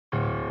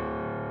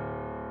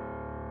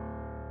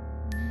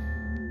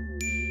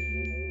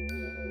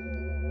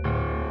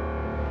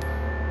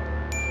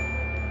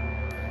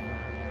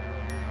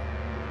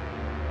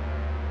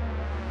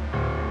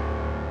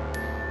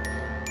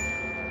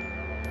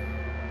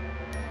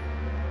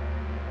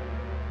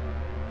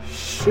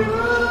Welcome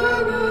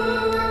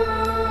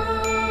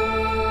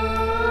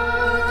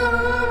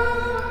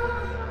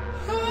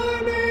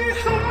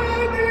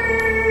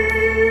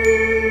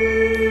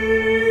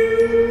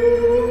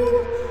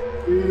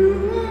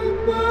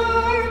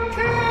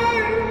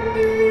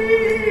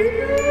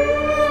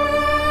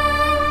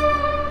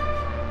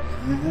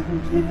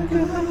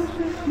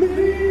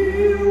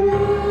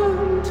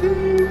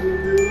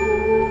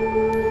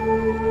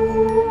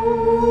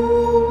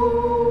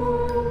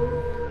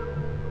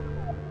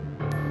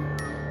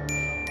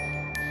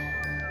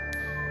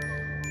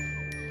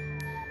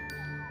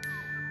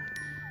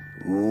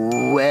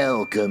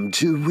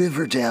to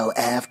Riverdale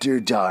After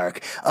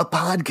Dark, a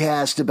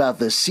podcast about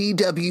the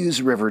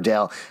CW's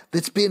Riverdale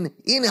that's been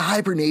in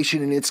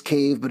hibernation in its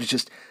cave, but it's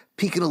just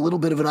peeking a little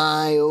bit of an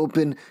eye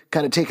open,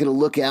 kind of taking a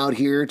look out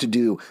here to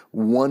do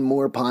one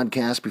more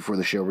podcast before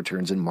the show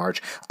returns in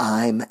March.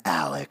 I'm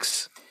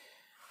Alex.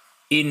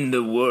 In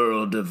the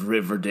world of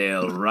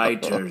Riverdale,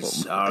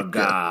 writers are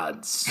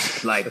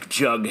gods, like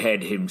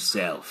Jughead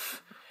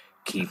himself.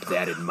 Keep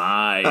that in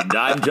mind.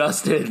 I'm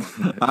Justin.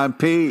 I'm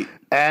Pete.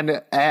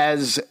 And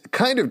as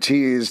kind of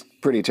teased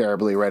pretty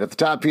terribly right at the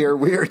top here,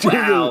 we are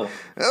doing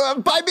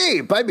by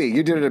me.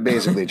 You did it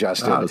amazingly,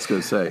 Justin. I was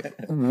going to say.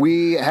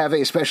 We have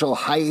a special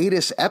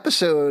hiatus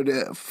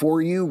episode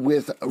for you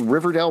with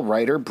Riverdale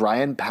writer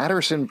Brian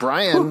Paterson.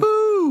 Brian,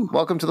 woo-hoo!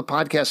 Welcome to the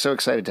podcast. So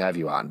excited to have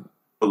you on.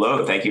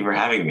 Hello, thank you for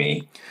having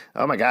me.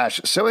 Oh my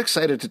gosh, so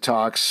excited to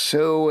talk,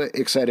 so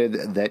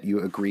excited that you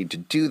agreed to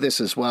do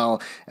this as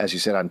well. As you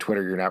said on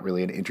Twitter, you're not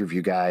really an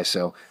interview guy,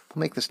 so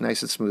we'll make this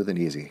nice and smooth and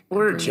easy.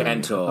 We're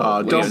gentle.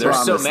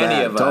 There's so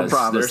many of us. Don't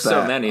promise There's that.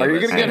 so many of us. Are you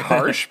going to get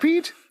harsh,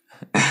 Pete?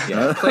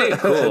 Yeah, play it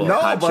cool. No,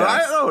 but I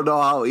don't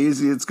know how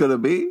easy it's going to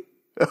be.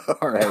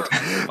 All right.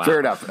 Wow. Fair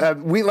enough.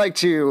 We like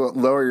to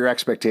lower your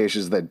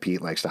expectations, then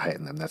Pete likes to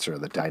heighten them. That's sort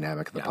of the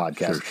dynamic of the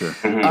podcast. Sure.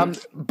 Mm-hmm.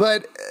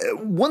 But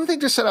one thing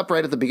to set up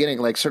right at the beginning,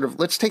 like sort of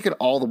let's take it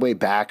all the way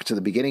back to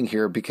the beginning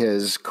here,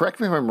 because correct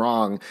me if I'm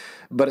wrong,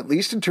 but at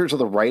least in terms of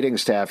the writing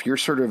staff, you're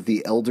sort of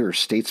the elder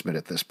statesman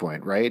at this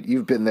point, right?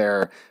 You've been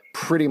there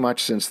pretty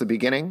much since the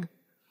beginning.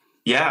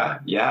 Yeah.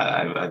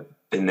 I've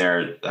been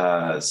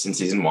there since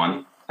season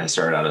one. I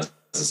started out as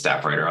a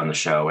staff writer on the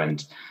show,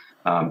 and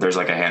there's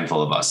like a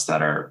handful of us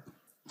that are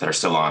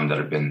still on that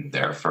have been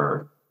there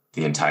for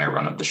the entire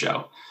run of the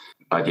show.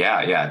 But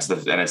yeah, it's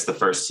the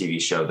first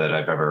TV show that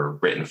I've ever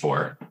written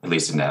for, at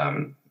least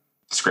in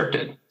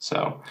scripted.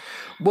 So,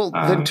 well,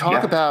 then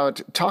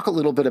talk a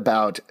little bit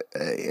about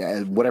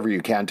whatever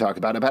you can talk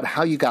about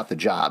how you got the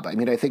job. I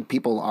mean, I think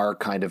people are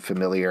kind of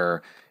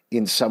familiar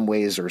in some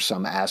ways or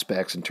some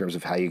aspects in terms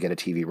of how you get a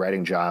TV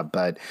writing job,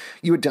 but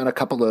you had done a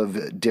couple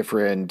of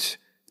different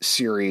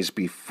series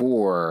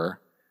before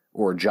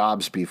or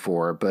jobs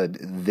before, but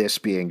this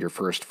being your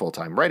first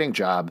full-time writing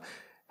job,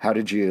 how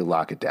did you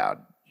lock it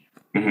down?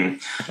 Mm-hmm.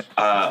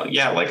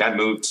 I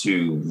moved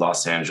to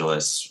Los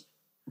Angeles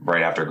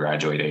right after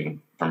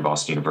graduating from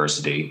Boston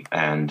University,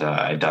 and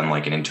I'd done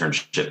like an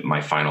internship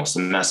my final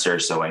semester,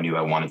 so I knew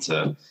I wanted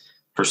to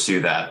pursue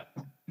that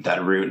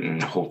route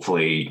and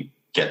hopefully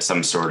get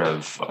some sort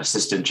of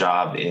assistant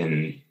job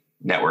in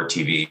network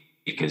TV,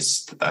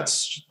 because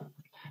that's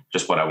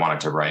just what I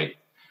wanted to write.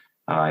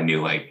 I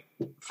knew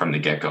from the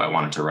get-go, I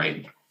wanted to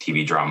write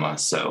TV drama.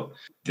 So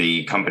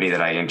the company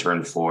that I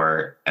interned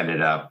for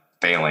ended up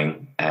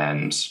failing,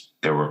 and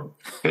they were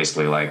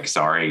basically like,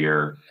 sorry,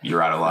 you're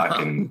out of luck.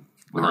 And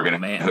we were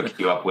going to hook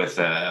you up with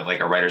a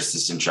writer's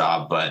assistant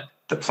job, but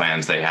the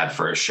plans they had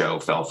for a show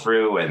fell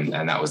through, and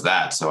that was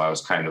that. So I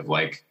was kind of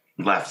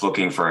left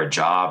looking for a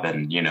job,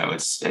 and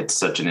it's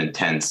such an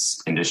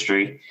intense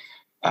industry.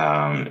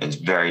 It's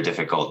very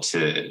difficult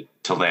to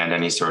land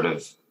any sort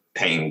of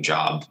paying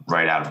job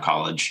right out of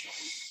college.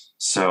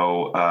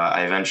 So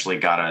I eventually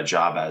got a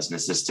job as an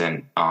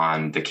assistant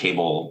on the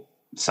cable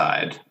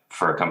side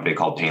for a company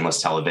called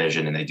Painless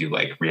Television, and they do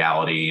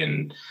reality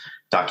and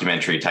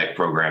documentary type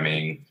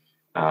programming.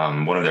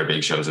 One of their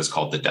big shows is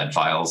called The Dead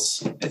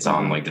Files. It's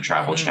on the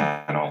Travel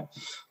Channel.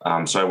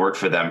 So I worked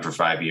for them for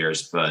 5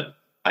 years, but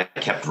I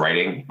kept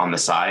writing on the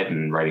side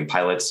and writing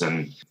pilots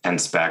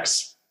and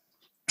specs.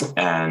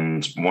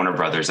 And Warner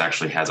Brothers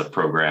actually has a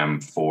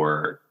program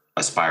for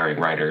aspiring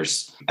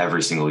writers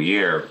every single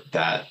year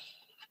that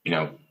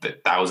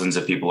thousands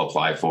of people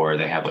apply for.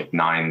 They have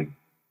 9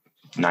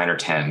 or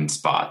 10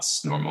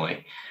 spots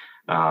normally.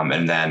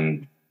 And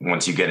then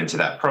once you get into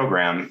that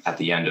program, at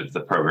the end of the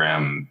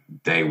program,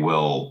 they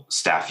will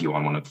staff you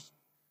on one of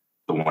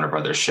the Warner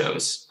Brothers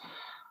shows.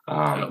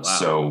 Wow.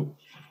 So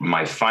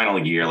my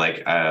final year,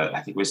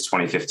 I think it was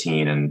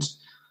 2015. And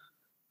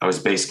I was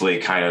basically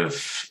kind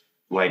of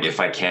if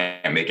I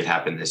can't make it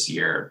happen this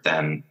year,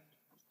 then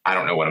I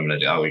don't know what I'm going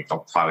to do. I'm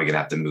probably going to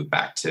have to move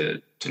back to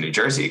New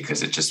Jersey,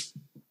 because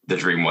the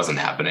dream wasn't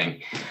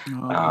happening.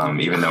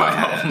 Even though I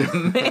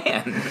had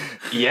man.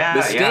 Yeah.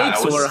 The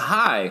stakes were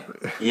high.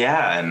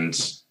 Yeah. And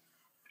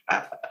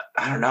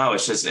I don't know.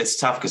 It's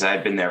tough because I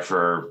had been there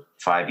for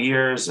 5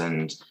 years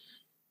and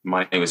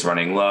money was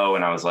running low,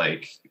 and I was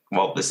like,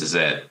 well, this is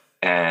it.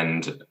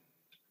 And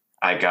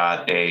I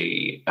got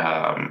a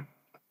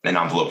an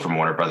envelope from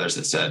Warner Brothers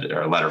that said,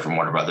 or a letter from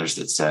Warner Brothers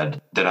that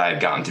said that I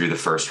had gotten through the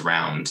first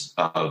round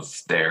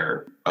of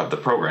the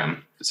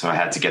program. So I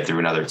had to get through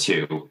another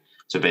 2.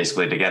 So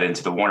basically, to get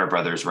into the Warner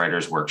Brothers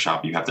Writers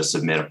Workshop, you have to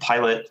submit a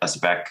pilot, a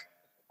spec,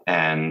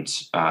 and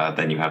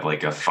then you have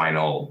like a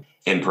final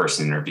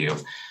in-person interview.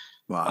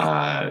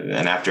 Wow.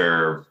 And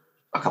after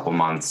a couple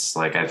months,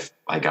 like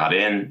I got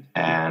in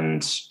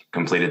and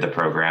completed the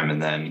program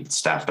and then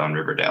staffed on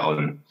Riverdale.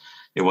 And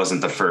it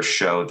wasn't the first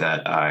show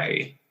that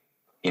I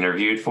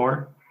interviewed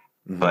for,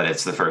 but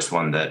it's the first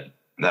one that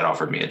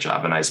offered me a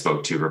job. And I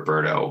spoke to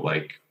Roberto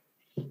like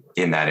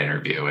in that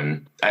interview,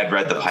 and I had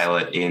read the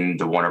pilot in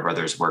the Warner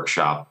Brothers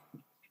workshop,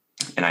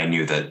 and I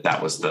knew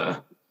that was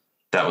the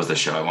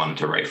show I wanted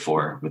to write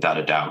for without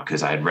a doubt,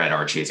 because I had read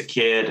Archie as a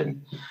kid,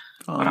 and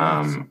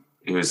Nice.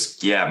 it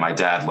was, my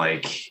dad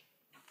like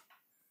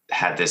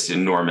had this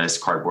enormous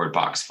cardboard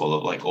box full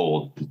of like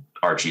old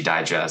Archie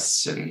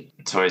digests. And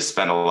so I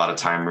spent a lot of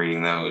time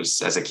reading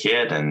those as a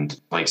kid, and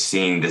like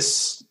seeing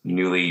this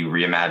newly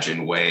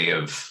reimagined way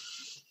of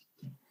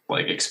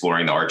like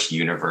exploring the Archie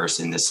universe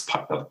in this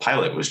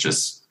pilot was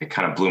just, it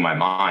kind of blew my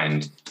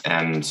mind.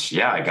 And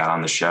I got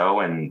on the show,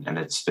 and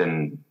it's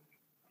been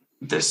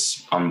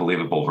this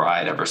unbelievable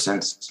ride ever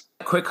since.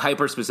 Quick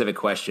hyper specific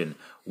question.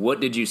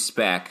 What did you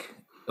spec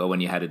when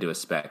you had to do a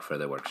spec for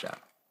the workshop?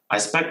 I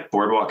spec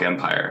Boardwalk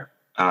Empire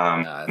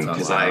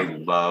because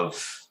awesome.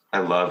 I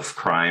love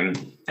crime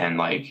and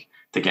like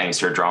the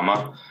gangster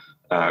drama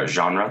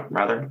genre,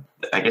 rather.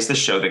 I guess the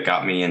show that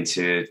got me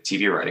into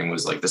TV writing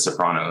was like The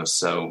Sopranos.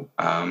 So,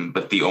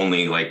 but the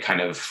only like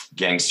kind of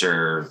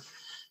gangster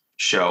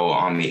show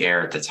on the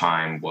air at the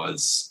time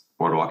was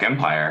Boardwalk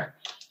Empire.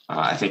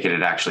 I think it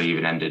had actually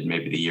even ended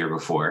maybe the year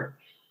before.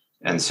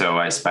 And so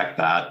I spec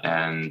that,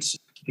 and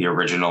the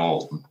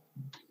original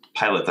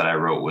pilot that I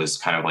wrote was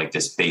kind of like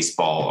this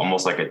baseball,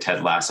 almost like a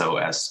Ted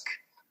Lasso-esque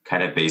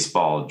kind of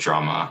baseball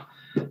drama.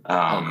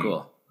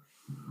 Cool.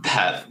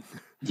 That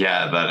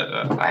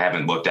I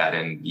haven't looked at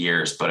in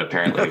years, but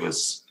apparently it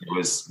was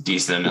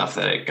decent enough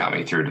that it got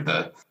me through to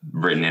the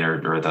written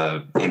or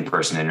the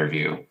in-person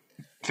interview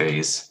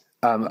phase.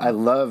 I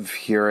love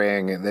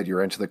hearing that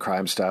you're into the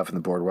crime stuff and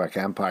the Boardwalk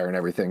Empire and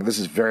everything. This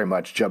is very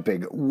much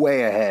jumping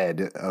way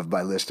ahead of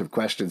my list of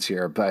questions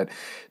here, but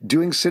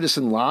doing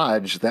Citizen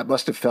Lodge, that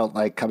must have felt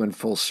like coming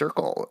full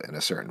circle in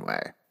a certain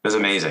way. It was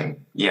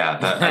amazing. Yeah.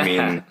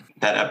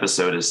 That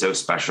episode is so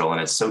special,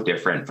 and it's so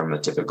different from a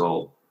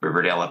typical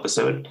Riverdale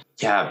episode.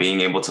 Yeah. Being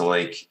able to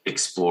like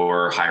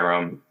explore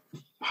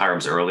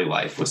Hiram's early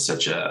life was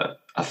such a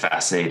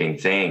fascinating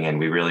thing. And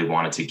we really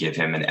wanted to give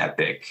him an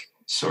epic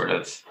sort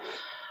of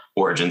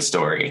origin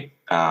story.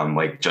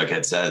 Like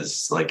Jughead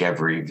says, like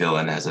every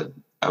villain has a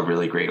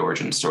really great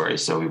origin story.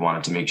 So we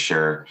wanted to make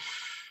sure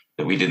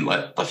that we didn't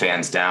let the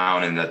fans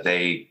down, and that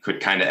they could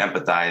kind of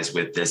empathize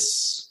with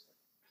this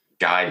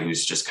guy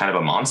who's just kind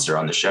of a monster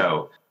on the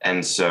show.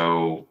 And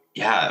so,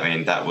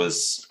 that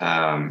was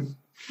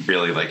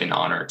really like an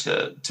honor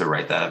to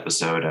write that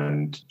episode.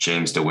 And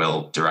James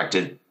DeWill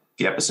directed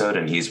the episode,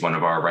 and he's one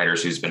of our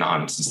writers who's been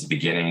on since the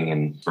beginning.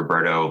 And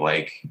Roberto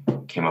like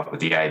came up with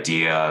the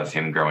idea of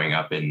him growing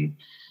up in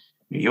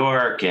New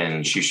York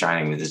and shoe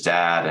shining with his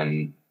dad.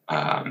 And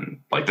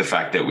like the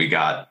fact that we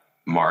got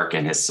Mark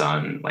and his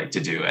son like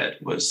to do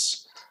it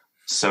was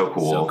so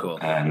cool.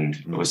 And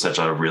it was such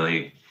a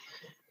really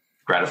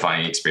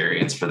gratifying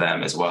experience for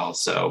them as well.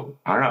 So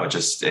I don't know,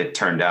 it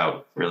turned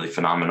out really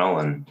phenomenal.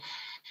 And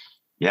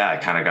I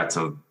kind of got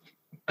to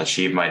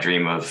achieve my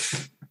dream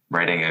of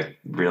writing a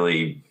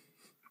really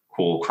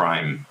cool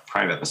crime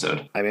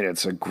episode. I mean,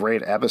 it's a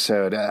great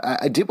episode.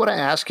 I did want to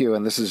ask you,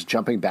 and this is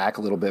jumping back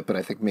a little bit, but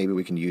I think maybe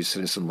we can use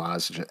Citizen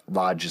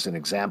Lodge as an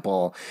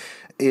example,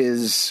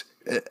 is,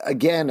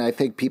 again, I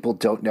think people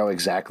don't know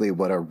exactly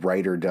what a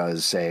writer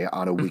does, say,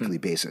 on a weekly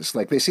basis.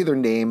 Like, they see their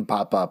name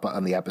pop up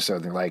on the episode,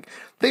 and they're like,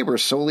 they were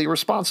solely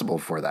responsible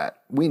for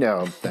that. We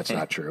know that's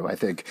not true. I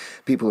think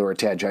people who are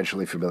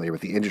tangentially familiar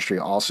with the industry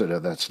also know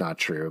that's not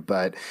true.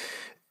 But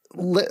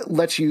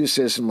let's use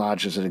Citizen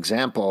Lodge as an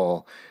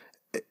example.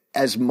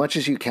 As much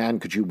as you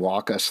can, could you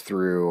walk us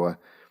through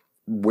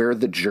where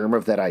the germ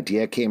of that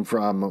idea came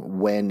from,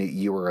 when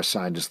you were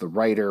assigned as the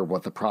writer,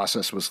 what the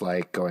process was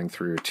like going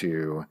through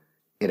to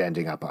it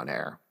ending up on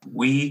air?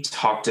 We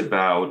talked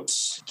about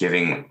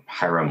giving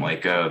Hiram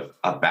like a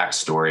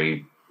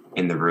backstory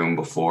in the room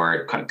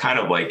before, kind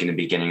of like in the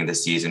beginning of the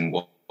season,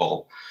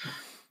 we'll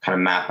kind of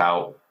map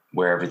out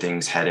where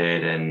everything's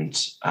headed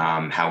and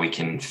how we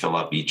can fill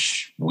up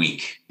each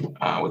week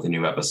with a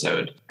new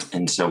episode.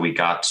 And so we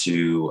got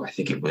to, I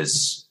think it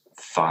was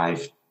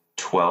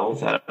 512,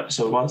 that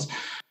episode was.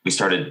 We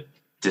started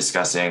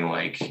discussing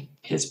like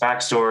his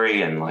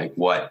backstory and like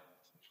what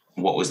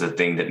was the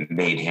thing that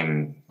made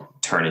him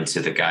turn into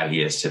the guy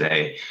he is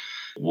today.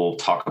 We'll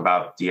talk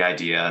about the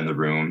idea in the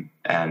room.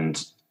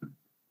 And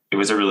it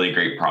was a really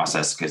great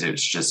process because it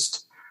was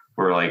just,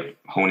 we're like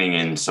honing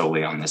in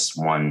solely on this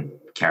one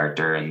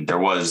character. And there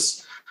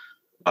was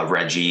a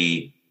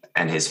Reggie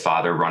and his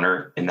father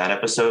runner in that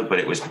episode, but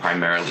it was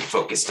primarily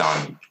focused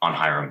on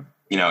Hiram.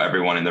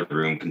 everyone in the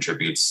room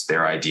contributes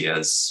their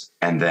ideas.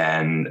 And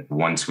then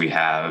once we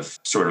have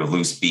sort of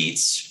loose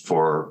beats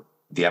for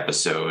the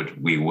episode,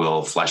 we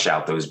will flesh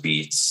out those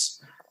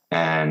beats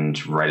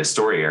and write a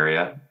story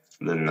area.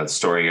 Then the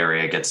story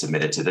area gets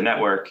submitted to the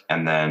network,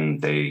 and then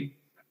the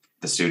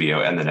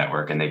studio and the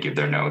network, and they give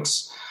their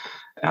notes.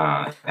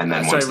 And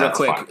then sorry, real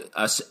quick,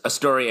 a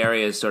story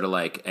area is sort of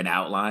like an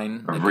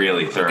outline,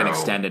 really thorough, like an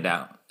extended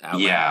outline.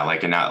 Yeah,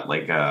 like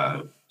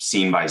a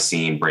scene by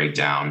scene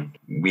breakdown.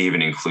 We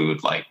even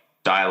include like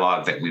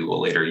dialogue that we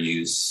will later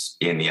use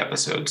in the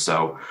episode.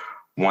 So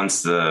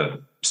once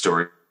the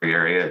story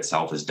area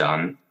itself is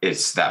done,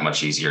 it's that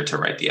much easier to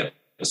write the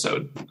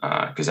episode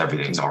because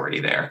everything's already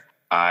there.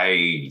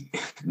 I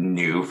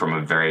knew from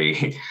a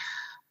very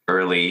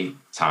early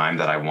time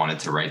that I wanted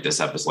to write this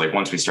episode. Like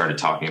once we started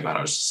talking about it,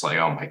 I was just like,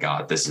 oh my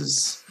God, this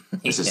is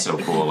so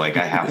cool. Like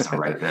I have to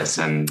write this.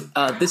 And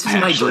this is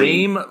my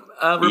dream,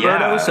 Roberto.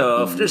 Yeah.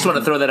 So I just want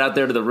to throw that out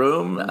there to the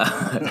room.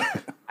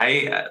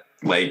 I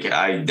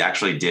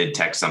actually did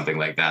text something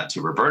like that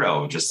to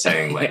Roberto, just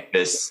saying like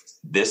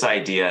this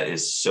idea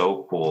is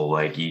so cool.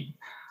 Like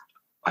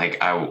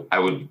I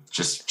would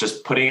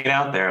just putting it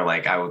out there.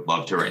 Like I would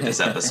love to write this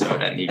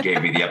episode, and he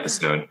gave me the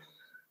episode.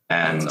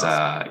 And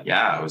awesome.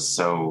 I was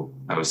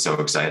so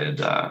excited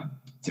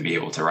to be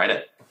able to write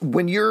it.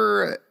 When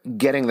you're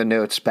getting the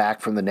notes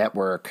back from the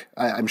network,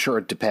 I'm sure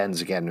it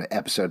depends, again,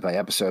 episode by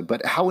episode,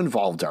 but how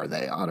involved are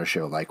they on a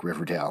show like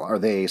Riverdale? Are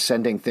they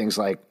sending things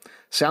like,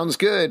 sounds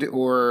good,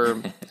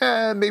 or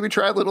maybe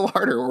try a little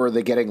harder, or are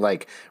they getting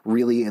like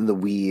really in the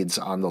weeds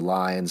on the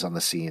lines, on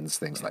the scenes,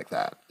 things like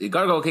that? The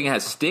Gargoyle King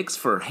has sticks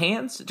for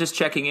hands? Just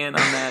checking in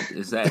on that.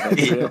 Is that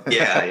true?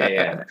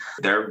 Yeah.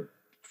 They're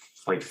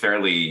like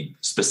fairly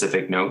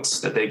specific notes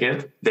that they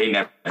give. They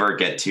never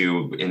get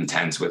too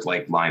intense with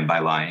like line by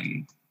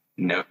line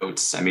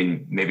notes. I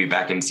mean, maybe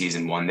back in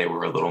season 1, they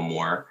were a little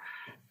more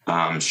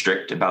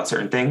strict about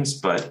certain things,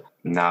 but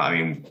now, I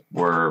mean,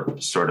 we're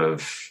sort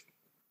of,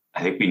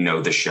 I think we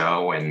know the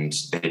show and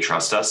they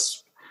trust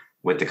us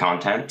with the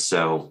content.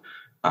 So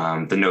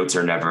the notes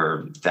are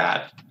never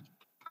that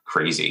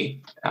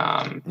crazy.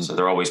 So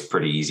they're always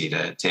pretty easy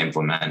to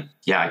implement.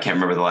 Yeah, I can't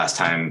remember the last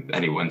time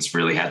anyone's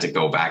really had to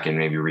go back and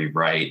maybe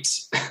rewrite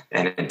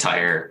an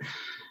entire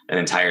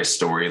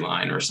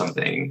storyline or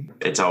something.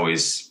 It's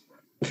always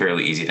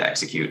fairly easy to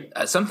execute.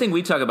 Something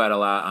we talk about a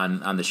lot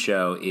on the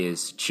show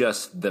is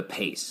just the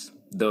pace.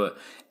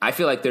 I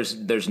feel like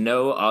there's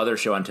no other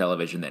show on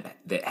television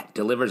that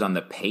delivers on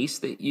the pace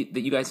that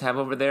you guys have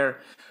over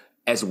there,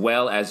 as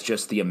well as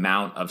just the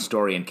amount of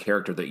story and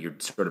character that you're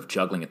sort of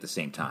juggling at the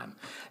same time.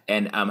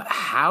 And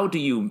how do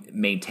you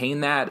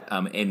maintain that?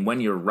 And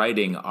when you're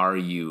writing, are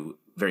you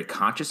very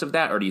conscious of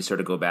that, or do you sort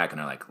of go back and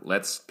are like,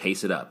 let's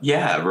pace it up?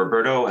 Yeah,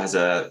 Roberto has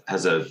a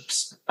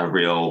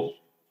real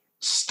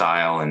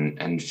style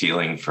and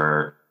feeling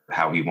for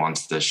how he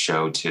wants the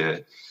show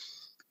to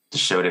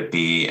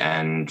be,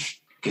 and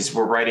because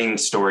we're writing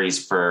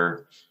stories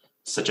for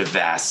such a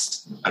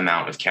vast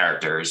amount of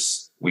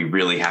characters, we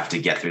really have to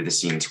get through the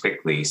scenes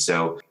quickly.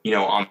 So,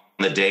 on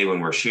the day when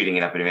we're shooting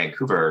it up in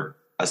Vancouver,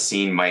 a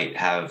scene might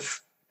have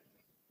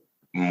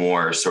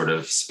more sort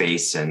of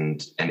space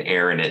and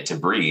air in it to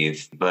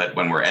breathe. But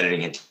when we're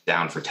editing it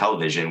down for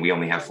television, we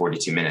only have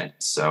 42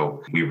 minutes.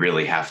 So we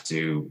really have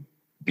to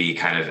be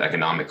kind of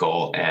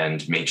economical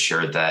and make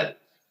sure that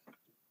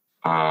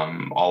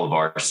all of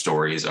our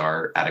stories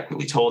are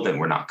adequately told and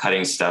we're not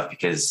cutting stuff,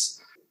 because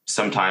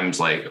sometimes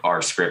like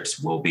our scripts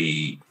will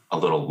be a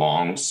little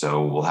long.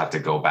 So we'll have to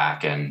go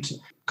back and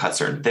cut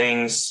certain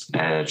things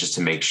just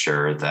to make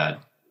sure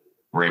that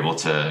we're able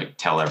to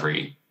tell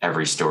every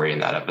story in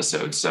that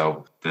episode.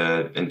 So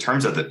in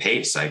terms of the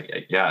pace,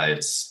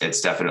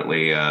 it's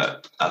definitely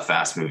a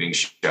fast moving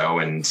show,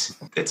 and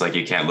it's like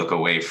you can't look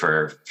away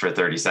for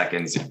 30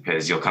 seconds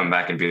because you'll come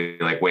back and be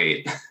like,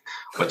 wait,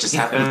 what just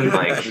happened?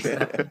 Like,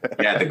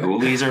 yeah, the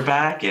ghoulies are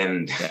back,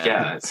 and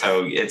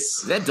so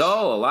is that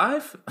doll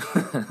alive?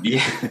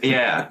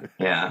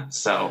 yeah.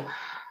 So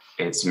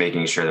it's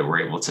making sure that we're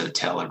able to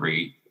tell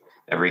every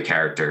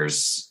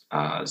character's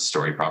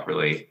story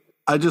properly.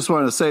 I just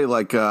want to say,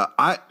 like,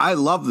 I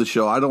love the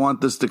show. I don't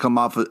want this to come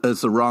off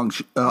as the wrong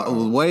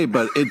way,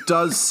 but it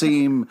does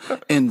seem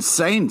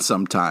insane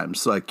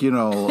sometimes. Like, is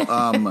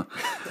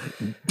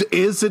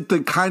it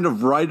the kind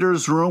of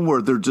writer's room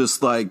where they're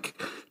just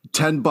like,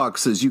 $10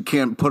 says you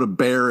can't put a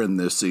bear in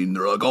this scene?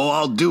 They're like, oh,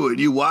 I'll do it.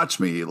 You watch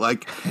me.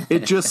 Like,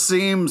 it just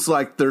seems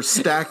like they're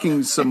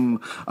stacking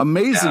some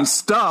amazing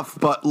stuff,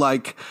 but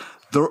like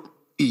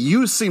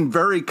you seem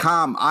very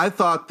calm. I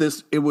thought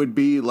it would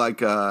be like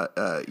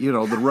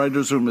the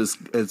writer's room is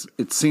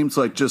it seems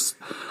like just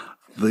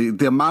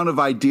the amount of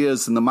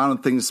ideas and the amount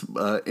of things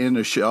in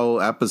a show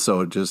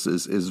episode just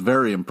is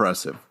very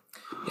impressive.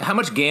 How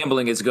much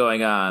gambling is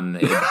going on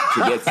to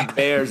get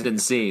bears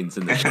and scenes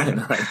in the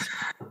show?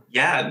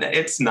 Yeah,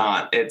 it's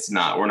not.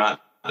 We're not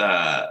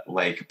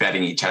like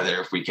betting each other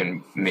if we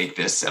can make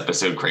this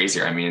episode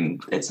crazier. I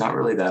mean, it's not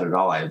really that at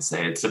all. I would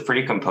say it's a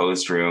pretty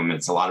composed room.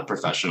 It's a lot of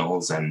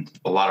professionals and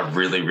a lot of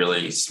really,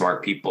 really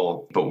smart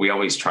people. But we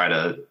always try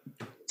to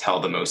tell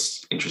the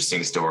most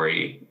interesting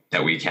story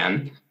that we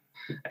can.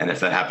 And if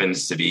that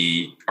happens to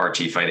be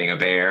Archie fighting a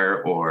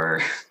bear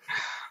or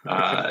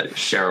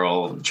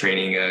Cheryl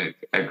training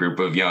a group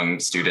of young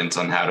students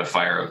on how to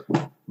fire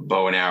a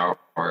bow and arrow,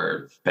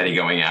 or Betty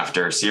going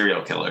after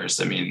serial killers,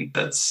 I mean,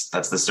 that's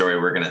the story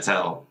we're going to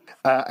tell.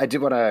 I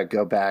did want to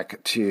go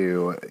back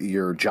to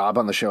your job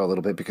on the show a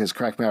little bit, because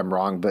correct me if I'm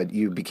wrong, but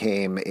you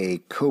became a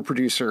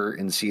co-producer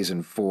in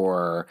season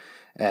 4,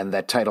 and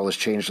that title has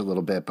changed a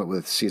little bit. But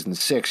with season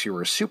 6, you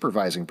were a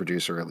supervising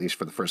producer, at least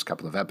for the first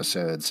couple of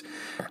episodes.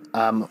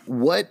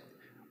 What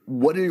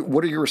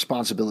are your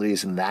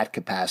responsibilities in that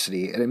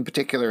capacity, and in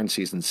particular in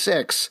season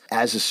 6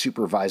 as a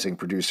supervising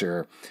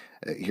producer?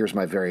 Here's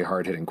my very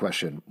hard-hitting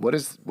question: what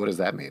does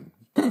that mean?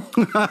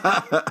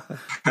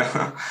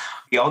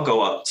 We all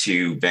go up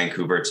to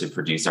Vancouver to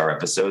produce our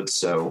episodes.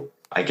 So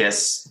I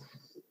guess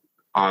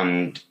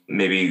on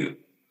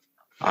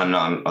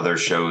other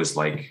shows,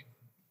 like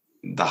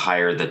the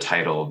higher the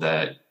title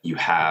that you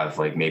have,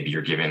 like maybe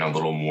you're given a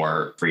little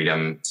more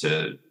freedom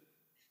to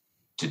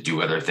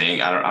do other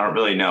things. I don't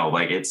really know.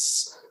 Like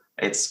it's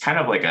kind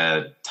of like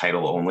a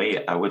title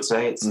only, I would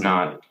say. It's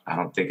not, I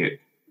don't think it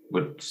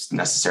would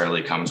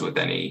necessarily comes with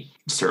any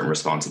certain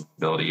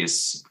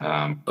responsibilities.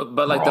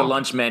 But like the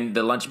lunch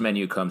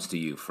menu comes to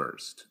you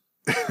first.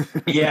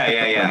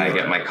 Yeah. I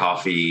get my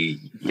coffee.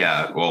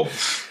 Yeah. Well,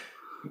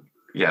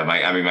 yeah.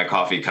 My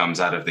coffee comes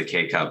out of the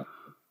K-cup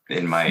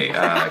in my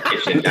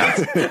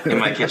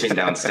kitchen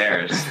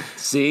downstairs.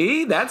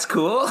 See, that's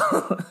cool.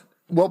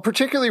 Well,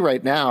 particularly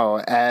right now,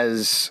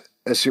 as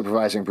a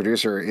supervising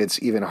producer,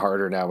 it's even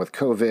harder now with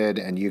COVID,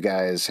 and you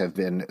guys have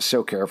been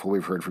so careful.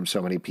 We've heard from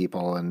so many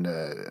people and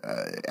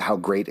how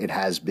great it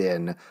has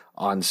been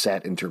on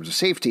set in terms of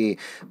safety,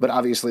 but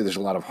obviously there's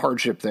a lot of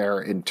hardship there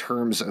in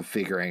terms of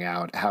figuring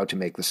out how to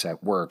make the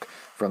set work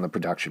from the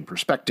production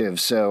perspective.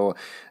 So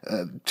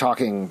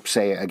talking,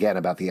 say, again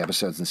about the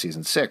episodes in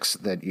season 6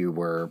 that you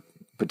were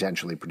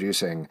potentially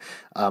producing,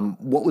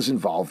 what was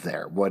involved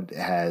there? What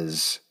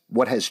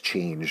has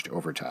changed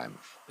over time?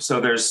 So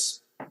there's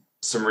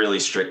some really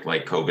strict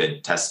like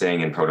COVID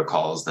testing and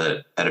protocols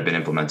that have been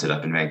implemented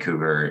up in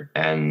Vancouver.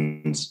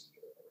 And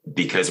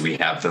because we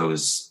have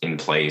those in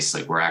place,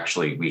 like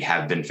we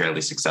have been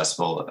fairly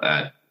successful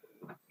at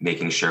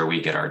making sure we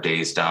get our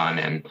days done,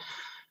 and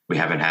we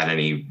haven't had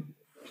any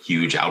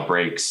huge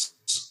outbreaks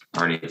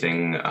or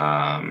anything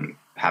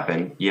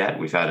happen yet.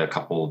 We've had a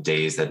couple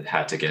days that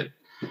had to get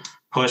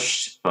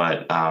pushed,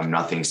 but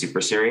nothing super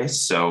serious.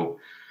 So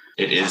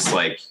it is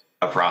like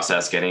a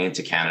process getting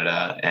into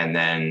Canada, and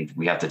then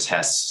we have to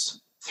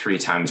test 3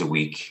 times a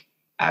week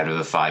out of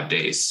the 5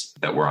 days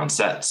that we're on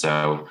set.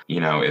 So,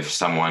 if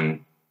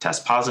someone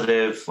tests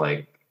positive,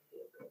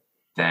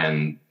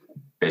 then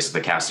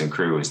basically the cast and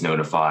crew is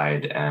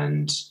notified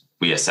and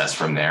we assess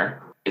from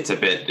there. It's a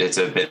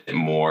bit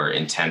more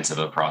intense of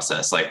a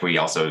process. Like we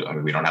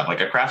don't have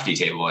like a crafty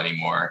table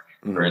anymore,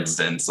 for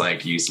instance.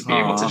 Like you used to be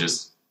able to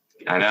just,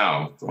 I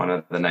know, one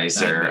of the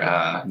nicer,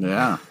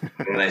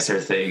 nicer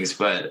things,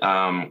 but,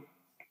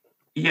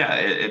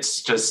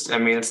 it's just,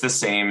 it's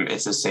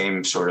the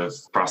same sort of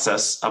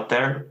process up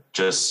there,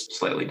 just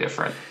slightly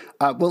different.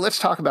 Well, let's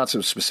talk about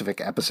some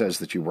specific episodes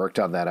that you worked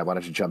on. That I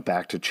wanted to jump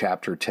back to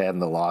Chapter 10,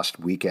 The Lost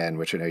Weekend,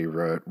 which I know you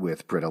wrote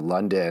with Britta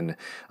London.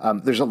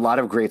 There's a lot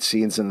of great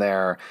scenes in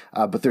there,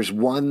 but there's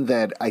one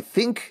that I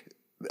think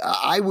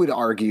I would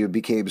argue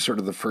became sort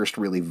of the first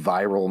really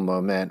viral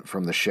moment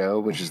from the show,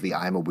 which is the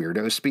 "I'm a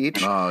Weirdo"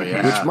 speech. Oh,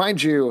 yeah. Which,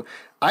 mind you,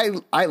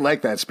 I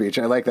like that speech.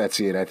 I like that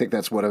scene. I think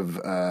that's one of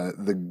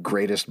the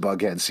greatest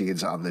Bughead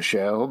scenes on the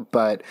show.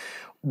 But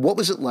what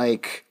was it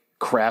like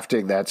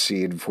crafting that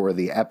scene for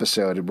the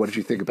episode, and what did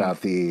you think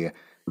about the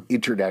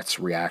internet's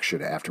reaction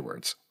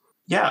afterwards?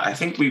 Yeah, I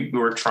think we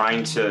were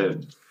trying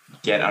to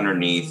get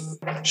underneath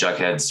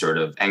Jughead's sort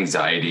of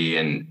anxiety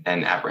and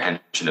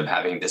apprehension of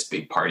having this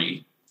big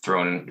party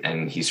thrown,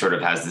 and he sort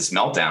of has this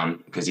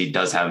meltdown because he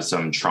does have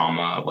some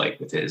trauma like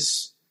with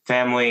his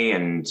family,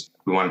 and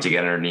we wanted to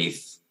get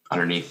underneath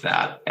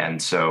that. And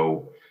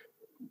so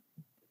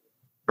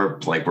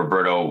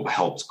Roberto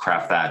helped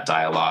craft that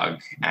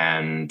dialogue,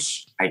 and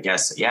I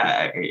guess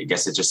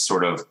it just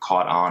sort of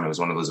caught on. It was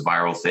one of those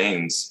viral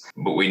things,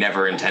 but we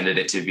never intended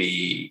it to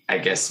be, I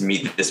guess,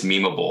 this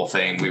memeable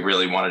thing. We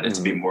really wanted it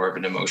to be more of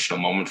an emotional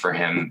moment for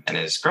him and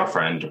his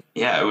girlfriend.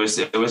 Yeah, it was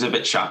a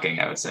bit shocking,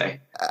 I would say.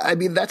 I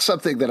mean, that's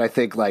something that I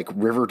think like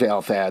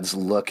Riverdale fans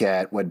look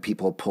at when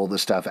people pull the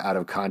stuff out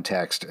of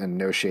context, and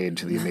no shade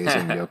to the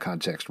amazing No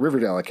Context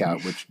Riverdale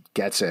account, which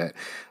gets it,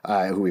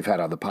 who we've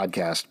had on the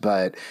podcast.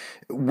 But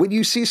when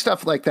you see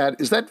stuff like that,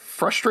 is that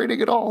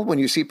frustrating at all? When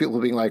you see people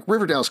being like,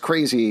 Riverdale's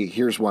crazy,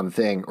 here's one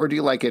thing, or do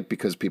you like it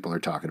because people are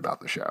talking about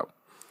the show?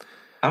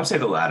 I would say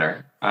the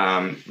latter.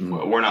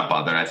 We're not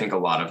bothered. I think a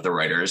lot of the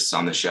writers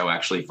on the show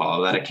actually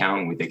follow that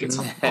account. We think it's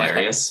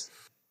hilarious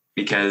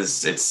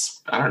because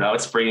it's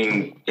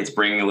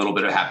bringing a little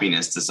bit of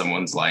happiness to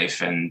someone's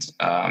life. And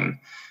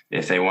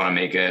if they want to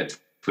make a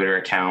Twitter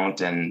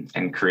account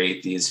and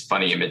create these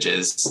funny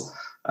images,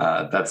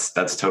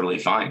 that's totally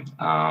fine.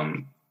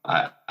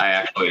 I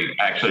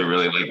actually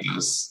really like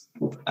those.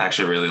 I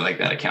actually really like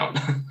that account.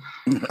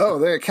 Oh,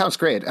 the account's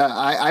great.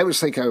 I was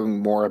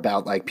thinking more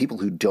about like people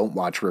who don't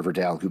watch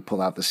Riverdale who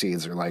pull out the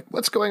scenes and are like,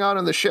 what's going on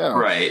in the show?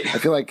 Right. I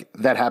feel like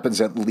that happens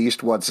at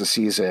least once a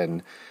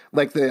season.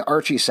 Like the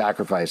Archie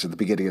sacrifice at the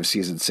beginning of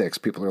season 6.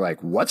 People are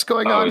like, what's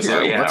going on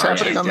so, here? yeah, What's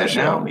Archie's happening on the dead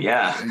show? now.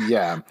 Yeah.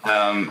 Yeah.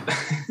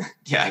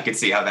 Yeah, I could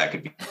see how that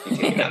could be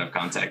taken out of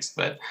context.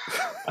 But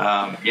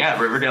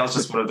yeah, Riverdale is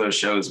just one of those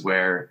shows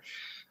where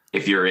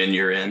if you're in,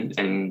 you're in.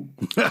 And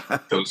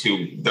those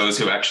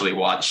who actually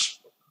watch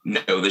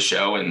know the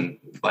show and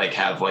like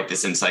have like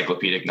this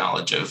encyclopedic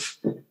knowledge of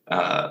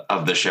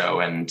the show.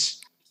 And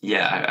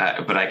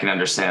yeah, but I can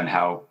understand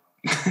how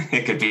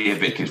it could be a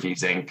bit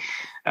confusing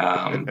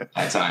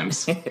at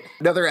times.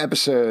 Another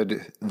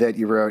episode that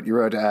you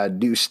wrote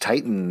Noose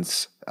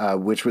Titans,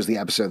 which was the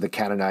episode that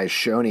canonized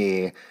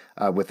Shoney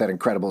with that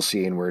incredible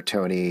scene where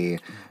Tony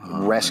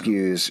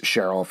rescues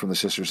Cheryl from the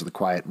Sisters of the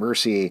Quiet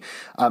Mercy.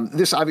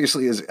 This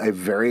obviously is a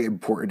very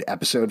important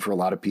episode for a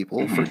lot of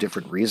people for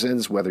different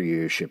reasons, whether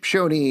you ship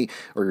Shoney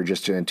or you're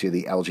just into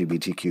the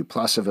LGBTQ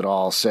plus of it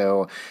all.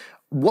 So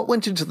what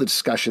went into the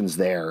discussions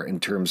there in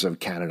terms of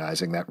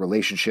canonizing that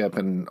relationship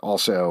and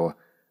also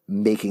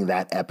making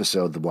that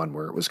episode the one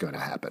where it was going to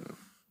happen?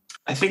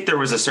 I think there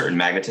was a certain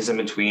magnetism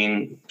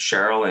between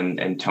Cheryl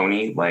and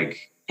Tony,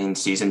 like in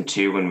season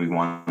 2, when we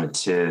wanted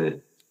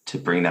to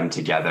bring them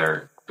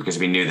together because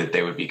we knew that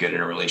they would be good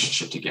in a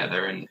relationship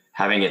together. And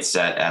having it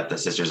set at the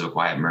Sisters of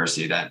Quiet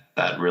Mercy, that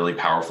really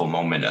powerful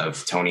moment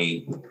of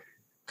Tony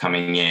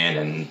coming in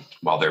and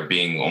while they're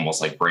being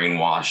almost like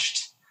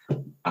brainwashed,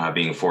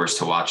 being forced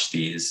to watch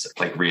these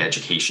like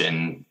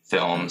re-education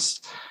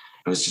films.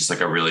 It was just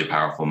like a really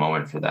powerful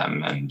moment for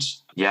them. And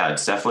yeah,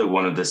 it's definitely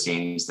one of the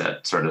scenes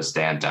that sort of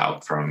stand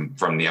out from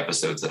the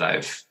episodes that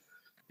I've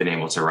been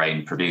able to write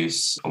and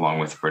produce along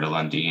with Britta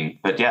Lundin.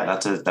 But yeah,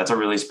 that's a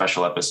really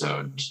special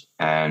episode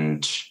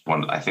and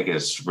one I think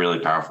is really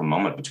powerful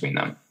moment between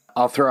them.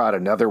 I'll throw out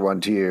another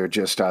one to you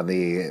just on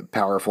the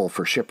powerful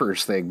for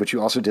shippers thing, but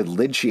you also did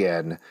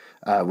Lynchian,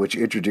 which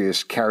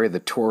introduced Carry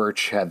the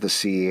Torch, had the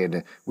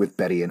scene with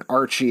Betty and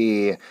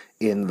Archie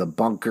in the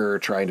bunker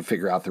trying to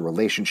figure out the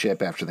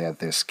relationship after they had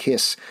this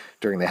kiss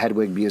during the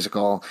Hedwig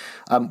musical.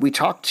 We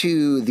talked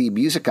to the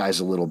music guys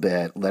a little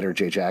bit, Leonard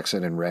J.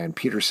 Jackson and Ryan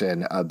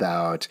Paterson,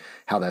 about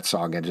how that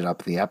song ended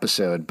up in the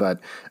episode. But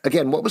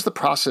again, what was the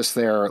process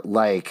there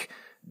like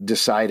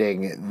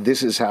deciding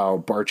this is how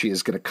Barchi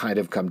is going to kind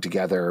of come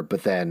together,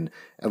 but then,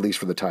 at least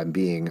for the time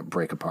being,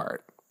 break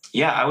apart?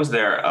 Yeah, I was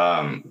there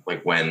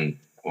like when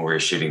we were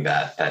shooting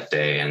that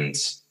day, and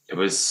it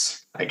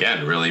was,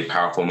 again, really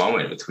powerful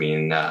moment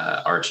between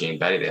Archie and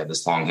Betty. They had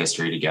this long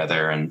history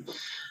together, and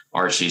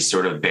Archie's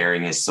sort of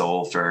bearing his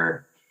soul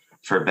for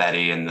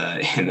Betty in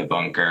the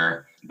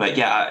bunker. But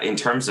yeah, in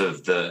terms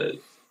of the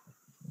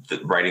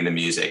writing the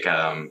music,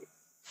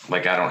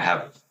 like I don't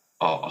have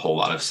a whole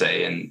lot of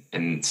say in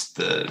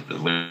the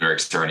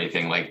lyrics or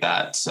anything like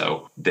that.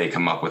 So they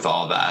come up with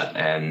all that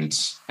and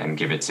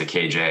give it to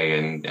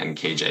KJ and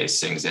KJ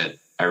sings it.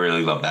 I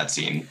really love that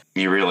scene.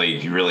 You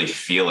really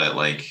feel it.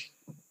 Like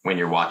when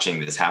you're watching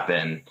this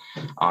happen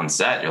on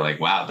set, you're like,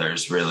 wow,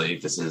 this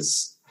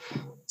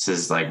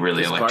is like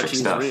really electric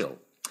stuff. Real.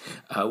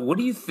 What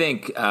do you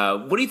think?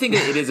 What do you think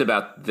it is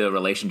about the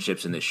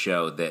relationships in the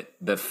show that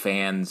the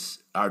fans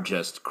are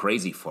just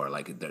crazy for?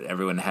 Like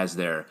everyone has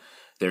their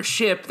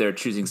ship, they're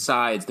choosing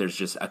sides. There's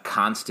just a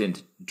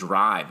constant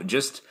drive.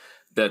 Just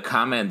the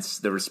comments,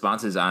 the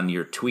responses on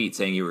your tweet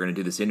saying you were going to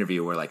do this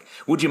interview were like,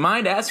 would you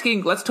mind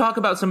asking? Let's talk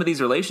about some of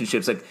these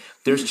relationships. Like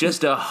there's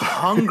just a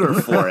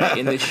hunger for it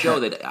in this show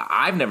that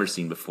I've never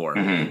seen before.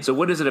 Mm-hmm. So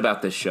what is it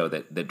about this show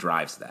that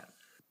drives that?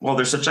 Well,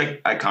 they're such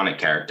like iconic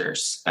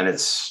characters, and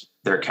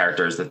they're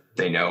characters that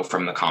they know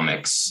from the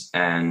comics,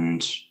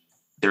 and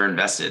they're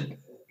invested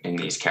in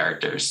these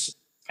characters,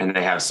 and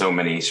they have so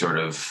many sort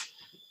of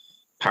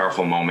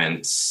powerful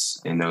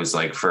moments in those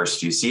like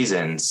first few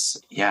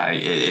seasons. Yeah,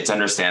 it's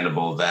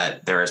understandable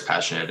that they're as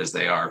passionate as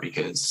they are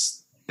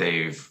because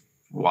they've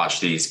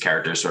watched these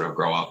characters sort of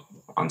grow up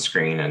on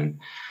screen and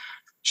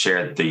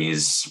shared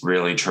these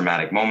really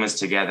traumatic moments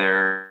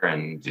together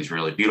and these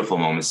really beautiful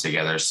moments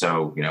together.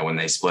 So, you know, when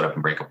they split up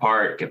and break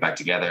apart, get back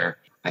together,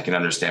 I can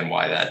understand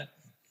why that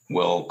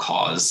will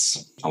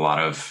cause a lot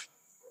of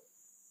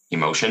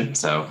emotion.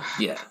 So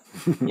yeah,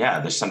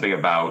 there's something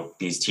about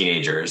these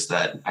teenagers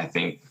that I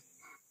think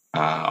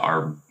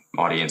our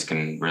audience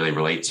can really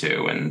relate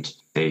to, and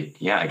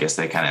I guess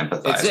they kind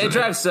of empathize.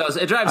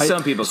 It drives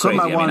some people crazy.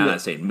 I mean, I'm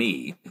not saying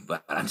me,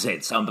 but I'm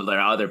saying there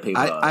are other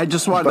people. I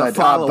just wanted to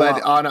follow up.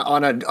 But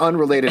on an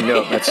unrelated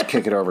note, let's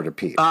kick it over to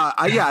Pete.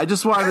 I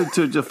just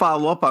wanted to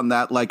follow up on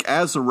that. Like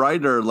as a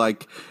writer,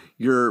 like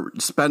you're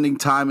spending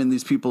time in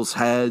these people's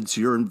heads.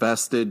 You're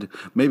invested,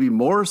 maybe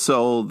more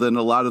so than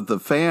a lot of the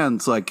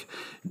fans. Like,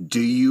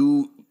 do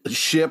you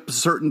ship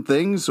certain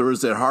things, or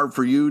is it hard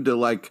for you to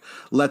like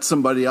let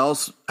somebody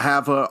else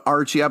have a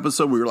Archie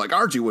episode where you're like,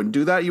 Archie wouldn't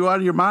do that, you out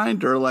of your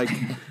mind? Or like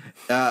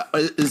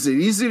is it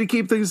easy to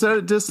keep things at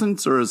a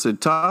distance, or is it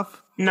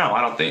tough? No,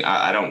 I don't think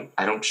I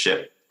don't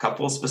ship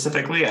couple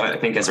specifically. I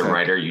think as a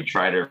writer, you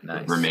try to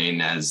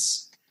remain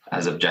as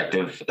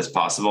objective as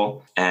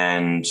possible,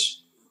 and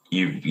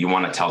you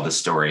want to tell the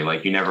story.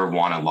 Like, you never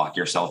want to lock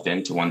yourself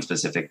into one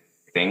specific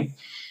thing.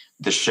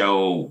 The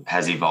show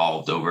has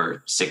evolved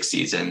over 6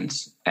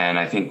 seasons, and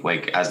I think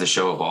like as the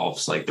show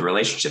evolves, like the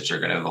relationships are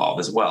going to evolve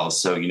as well.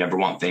 So you never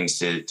want things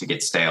to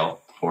get stale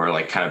or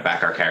like kind of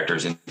back our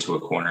characters into a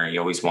corner.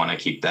 You always want to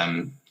keep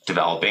them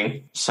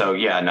developing. So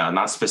yeah, no,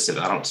 not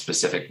specific. I don't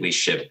specifically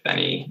ship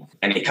any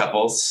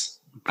couples.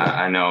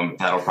 I know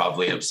that'll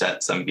probably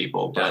upset some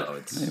people, but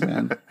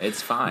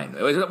it's fine.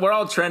 We're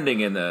all trending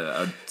in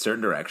a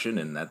certain direction,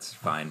 and that's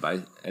fine.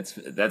 That's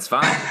fine. That's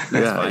fine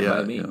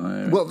by me.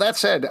 Well, that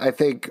said, I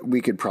think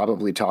we could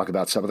probably talk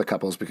about some of the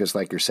couples because,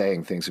 like you're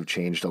saying, things have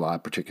changed a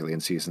lot, particularly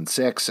in season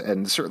 6,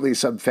 and certainly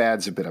some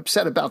fans have been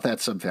upset about that.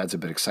 Some fans have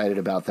been excited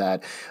about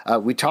that.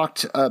 We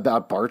talked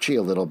about Barchi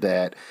a little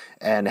bit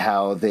and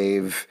how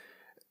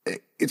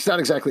it's not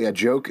exactly a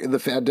joke in the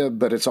fandom,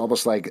 but it's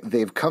almost like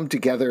they've come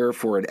together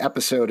for an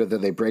episode and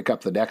then they break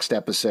up the next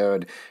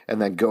episode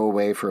and then go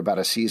away for about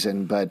a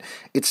season. But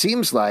it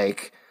seems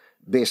like,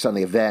 based on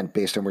the event,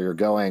 based on where you're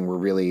going, we're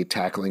really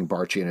tackling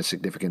Barchi in a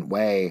significant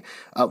way.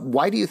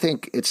 Why do you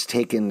think it's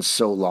taken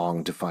so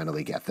long to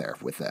finally get there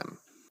with them?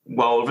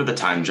 Well, over the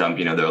time jump,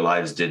 their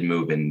lives did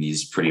move in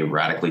these pretty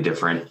radically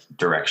different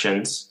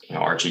directions.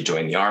 Archie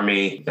joined the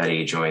Army,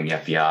 Betty joined the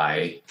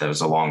FBI. That was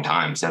a long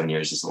time. 7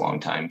 years is a long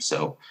time.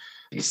 So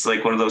it's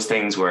like one of those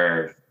things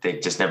where they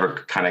just never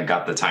kind of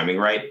got the timing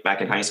right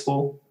back in high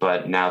school.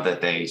 But now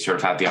that they sort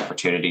of have the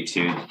opportunity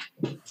to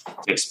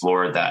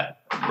explore that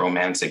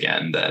romance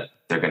again, that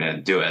they're going to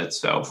do it.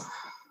 So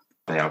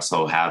they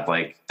also have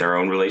like their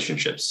own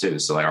relationships too.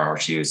 So like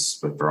Archie was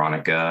with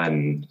Veronica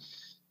and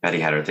Betty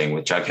had her thing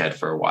with Jughead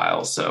for a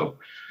while. So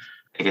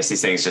I guess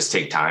these things just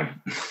take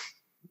time.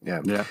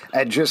 Yeah.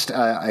 And just,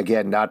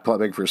 again, not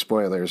plumbing for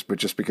spoilers, but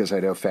just because I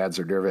know fans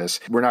are nervous,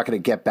 we're not going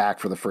to get back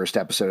for the first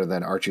episode and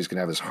then Archie's going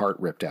to have his heart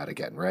ripped out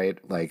again, right?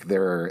 Like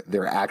they're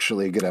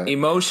actually going to...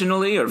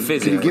 Emotionally or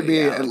physically? Can you give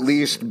me at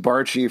least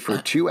Barchi for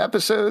 2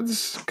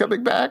 episodes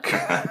coming back?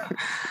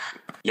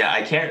 Yeah,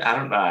 I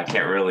don't know. I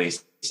can't really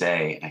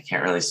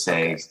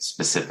say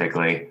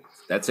specifically.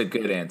 That's a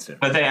good answer.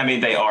 But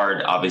they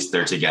are obviously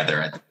they're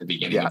together at the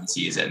beginning of the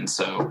season.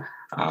 So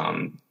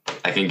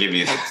I can give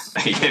you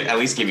at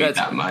least give you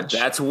that much.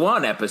 That's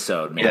one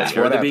episode, man. That's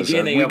the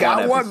beginning. We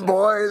got one,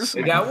 boys.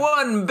 We got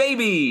one,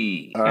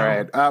 baby. All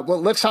right.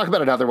 Well, let's talk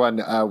about another one,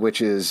 which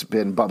has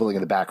been bubbling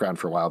in the background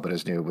for a while, but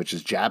is new, which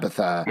is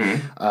Jabitha.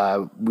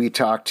 Mm-hmm. We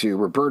talked to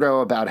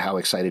Roberto about how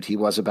excited he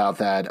was about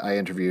that. I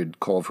interviewed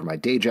Cole for my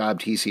day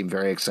job. He seemed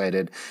very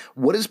excited.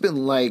 What has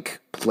been like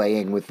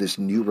playing with this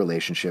new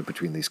relationship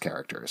between these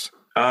characters?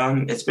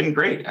 It's been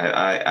great.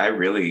 I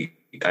really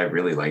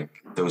like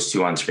those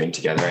two on screen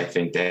together. I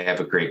think they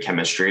have a great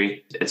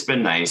chemistry. It's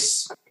been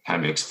nice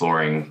kind of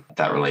exploring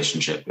that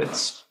relationship.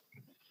 It's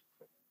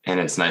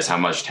nice how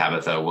much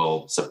Tabitha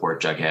will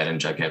support Jughead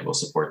and Jughead will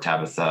support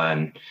Tabitha.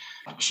 And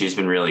she's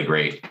been really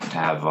great to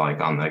have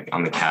like on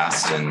the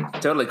cast. And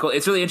totally cool.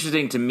 It's really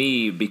interesting to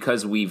me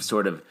because we've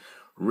sort of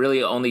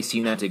really only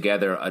seen them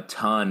together a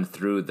ton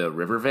through the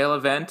Riverdale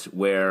event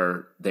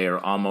where they are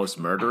almost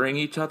murdering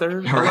each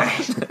other.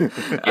 Right.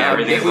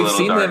 Everything's a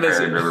little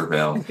darker in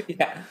Riverdale.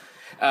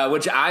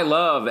 Which I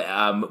love.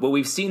 But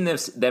we've seen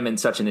them in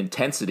such an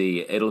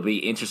intensity. It'll be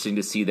interesting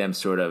to see them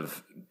sort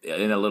of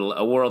in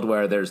a world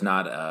where there's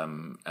not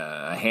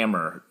a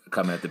hammer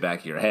coming at the back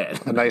of your head.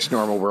 A nice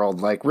normal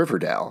world like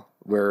Riverdale,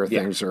 where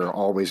things are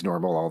always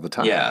normal all the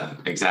time. Yeah,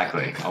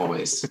 exactly.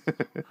 Always.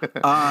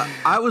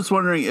 I was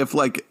wondering if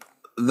like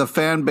the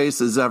fan base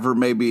has ever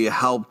maybe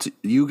helped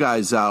you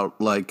guys out,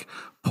 like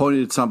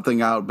pointed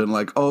something out, been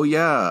like, oh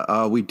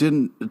yeah, we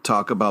didn't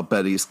talk about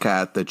Betty's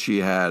cat that she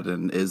had,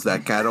 and is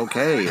that cat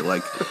okay?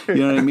 Like, you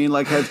know what I mean?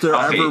 Like, has there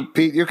ever...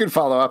 Pete, you can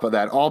follow up on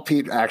that. All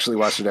Pete actually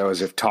wants to know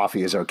is if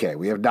Toffee is okay.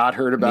 We have not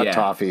heard about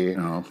Toffee.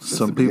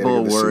 Some people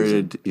are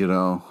worried,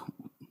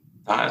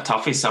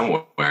 Toffee's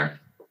somewhere.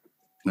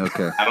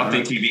 Okay. I don't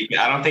think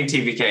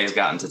TVK has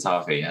gotten to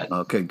Toffee yet.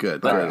 Okay,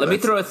 good. Let me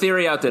throw a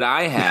theory out that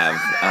I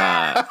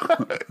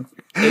have.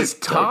 Is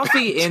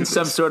Toffee in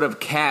some sort of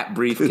cat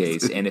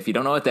briefcase? And if you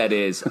don't know what that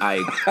is,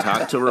 I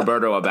talked to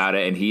Roberto about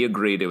it, and he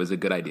agreed it was a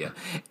good idea.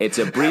 It's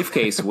a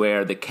briefcase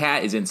where the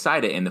cat is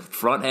inside it, and the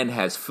front end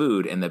has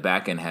food, and the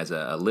back end has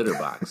a litter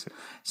box.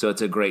 So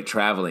it's a great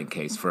traveling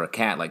case for a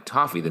cat like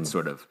Toffee that's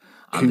sort of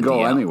on can the go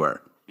DL.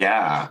 Anywhere.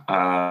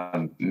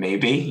 Yeah,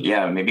 maybe.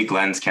 Yeah, maybe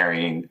Glenn's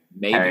carrying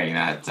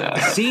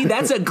that. See,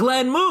 that's a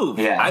Glenn move.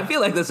 Yeah. I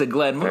feel like that's a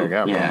Glenn move. There you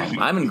go. Yeah.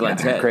 I'm in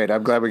Glenn's head. Great.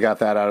 I'm glad we got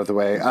that out of the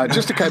way.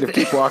 Just to kind of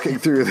keep walking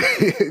through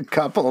the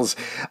couples,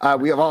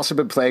 we have also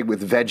been playing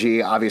with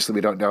Veggie. Obviously, we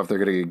don't know if they're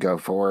going to go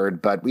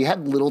forward, but we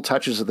had little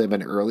touches of them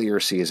in earlier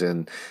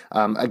season.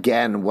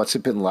 Again, what's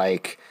it been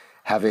like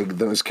having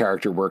those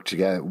characters work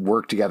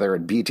together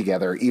and be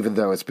together, even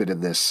though it's been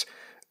in this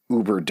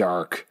uber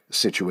dark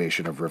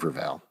situation of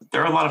Riverdale?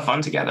 They're a lot of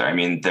fun together. I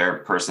mean, their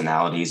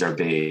personalities are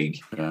big.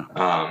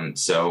 Yeah.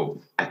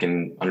 So I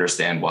can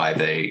understand why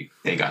they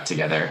got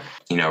together.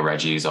 You know,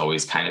 Reggie's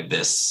always kind of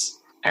this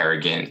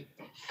arrogant,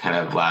 kind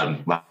of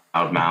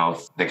loud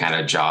mouth, the kind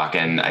of jock.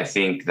 And I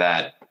think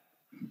that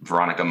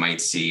Veronica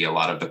might see a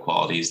lot of the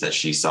qualities that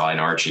she saw in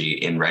Archie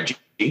in Reggie.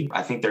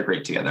 I think they're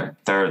great together.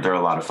 They're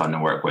a lot of fun to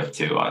work with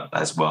too,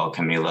 as well.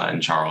 Camila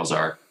and Charles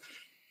are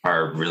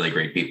really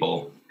great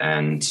people.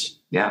 And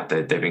yeah,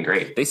 they've been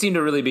great. They seem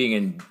to really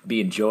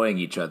be enjoying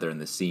each other in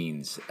the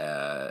scenes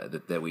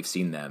that we've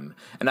seen them.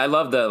 And I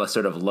love the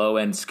sort of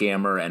low-end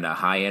scammer and a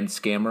high-end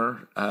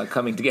scammer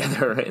coming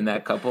together in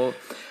that couple.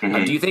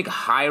 Mm-hmm. Do you think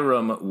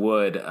Hiram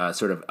would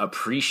sort of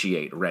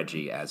appreciate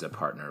Reggie as a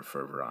partner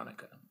for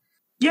Veronica?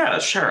 Yeah,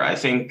 sure. I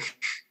think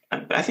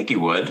he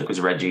would,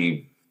 because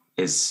Reggie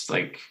is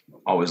like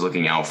always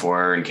looking out for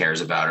her and cares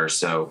about her.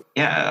 So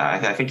yeah,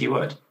 I think he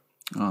would.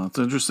 Oh, it's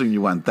interesting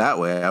you went that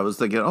way. I was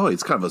thinking,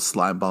 he's kind of a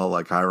slime ball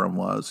like Hiram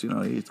was. You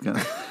know, he's going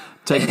to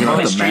take it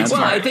on the man.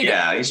 Well, I think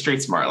he's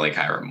street smart like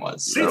Hiram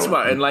was. Street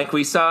smart, and like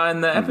we saw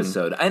in the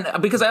episode. And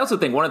because I also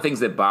think one of the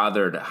things that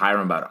bothered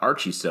Hiram about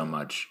Archie so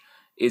much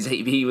is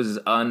he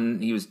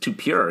was too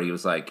pure. He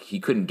was like, he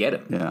couldn't get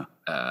him. Yeah.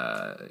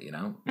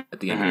 At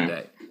the end of the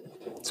day.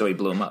 So he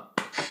blew him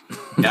up.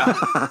 Yeah.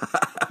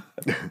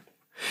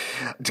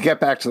 To get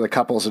back to the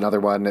couples, another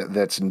one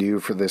that's new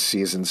for this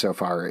season so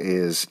far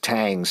is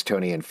Tangs,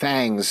 Tony and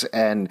Fangs.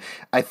 And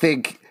I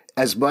think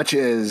as much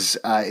as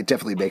it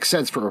definitely makes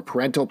sense from a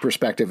parental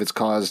perspective, it's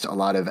caused a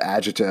lot of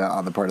agita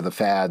on the part of the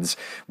fans,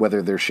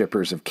 whether they're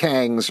shippers of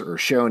Kangs or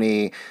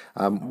Shoney.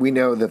 We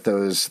know that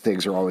those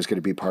things are always going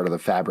to be part of the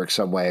fabric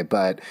some way,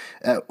 but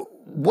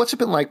what's it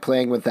been like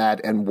playing with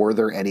that? And were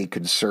there any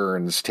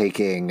concerns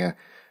taking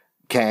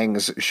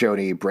Kangs,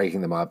 Shoney,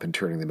 breaking them up and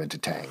turning them into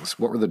Tangs?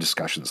 What were the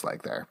discussions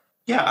like there?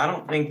 Yeah, I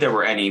don't think there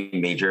were any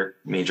major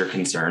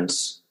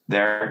concerns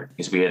there,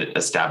 because we had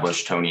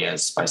established Tony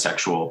as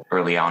bisexual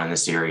early on in the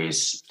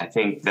series. I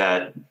think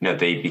that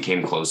they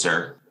became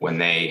closer when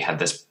they had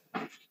this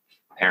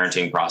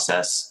parenting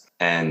process,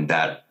 and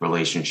that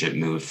relationship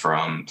moved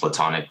from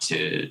platonic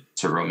to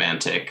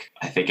romantic.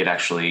 I think it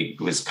actually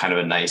was kind of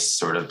a nice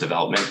sort of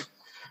development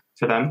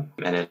for them,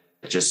 and it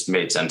just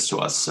made sense to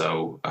us.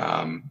 So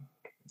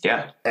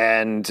yeah.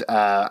 And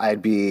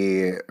I'd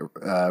be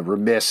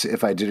remiss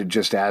if I didn't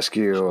just ask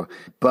you,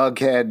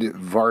 Bughead,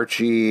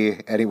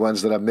 Varchi, any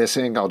ones that I'm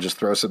missing? I'll just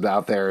throw some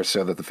out there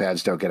so that the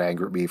fans don't get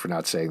angry at me for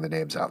not saying the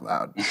names out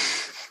loud.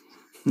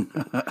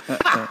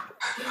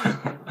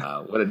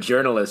 What a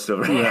journalist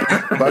over here.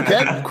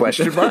 Bughead?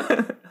 Question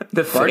mark?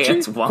 The Varchi?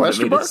 fans wanted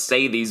Question me mark? to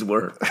say these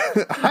words.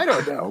 I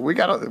don't know. We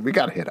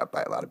got hit up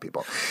by a lot of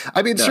people.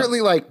 I mean, certainly,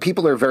 like,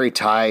 people are very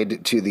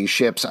tied to these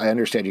ships. I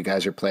understand you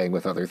guys are playing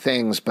with other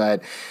things,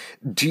 but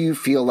do you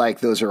feel like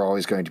those are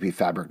always going to be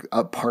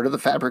a part of the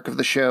fabric of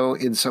the show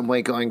in some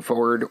way going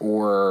forward,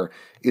 or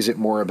is it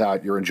more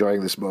about you're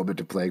enjoying this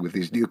moment of playing with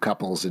these new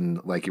couples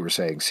and, like you were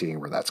saying, seeing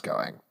where that's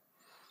going?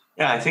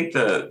 Yeah, I think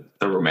the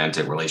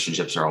romantic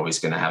relationships are always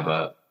going to have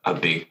a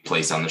big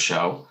place on the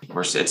show.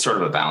 It's sort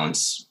of a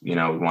balance. We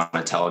want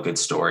to tell a good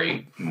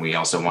story, and we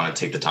also want to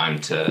take the time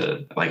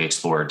to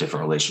explore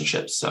different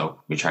relationships. So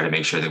we try to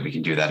make sure that we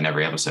can do that in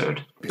every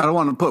episode. I don't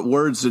want to put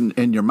words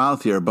in your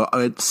mouth here, but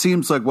it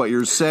seems like what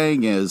you're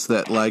saying is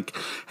that, like,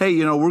 hey,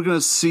 we're going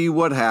to see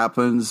what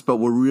happens, but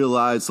we'll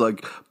realize,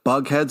 like,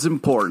 Bughead's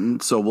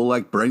important, so we'll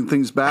bring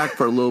things back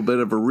for a little bit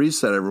of a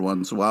reset every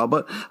once in a while,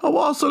 but we'll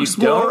also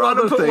explore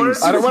other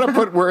things. I don't want to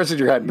put words in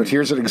your head, but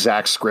here's an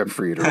exact script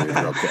for you to read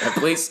real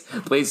quick.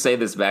 Please say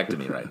this back to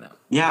me right now.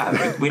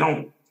 Yeah, we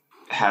don't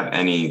have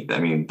any. I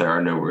mean, there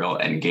are no real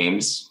end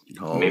games.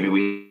 Oh. Maybe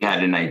we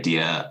had an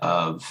idea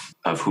of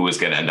who was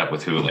going to end up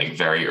with who,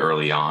 very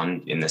early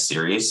on in the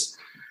series,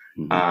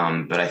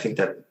 but I think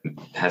that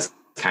has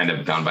kind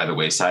of gone by the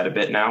wayside a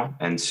bit now.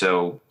 And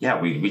so, yeah,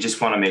 we just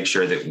want to make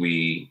sure that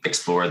we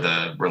explore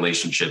the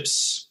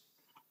relationships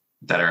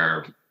that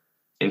are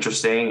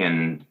interesting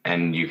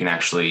and you can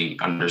actually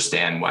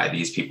understand why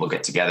these people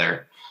get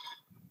together.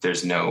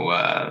 There's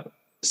no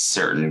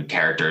certain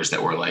characters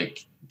that were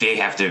they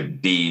have to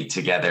be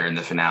together in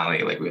the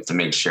finale. We have to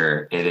make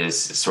sure it is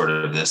sort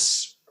of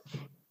this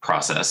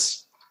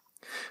process.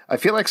 I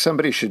feel like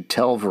somebody should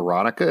tell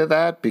Veronica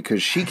that,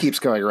 because she keeps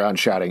going around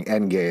shouting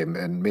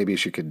endgame, and maybe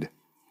she could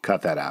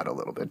cut that out a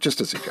little bit.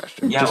 Just a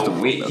suggestion.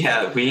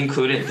 Yeah, we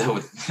included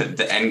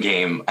the end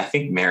game. I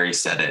think Mary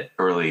said it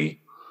early.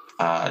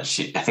 I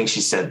think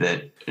she said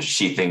that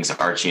she thinks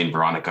Archie and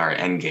Veronica are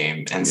end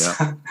game,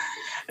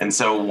 and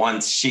so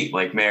once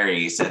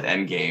Mary said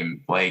end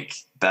game,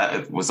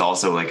 that was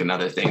also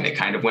another thing that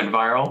kind of went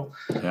viral.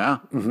 Yeah.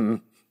 Mm-hmm.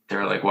 They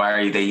were like, why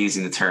are they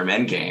using the term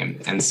end game?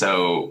 And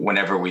so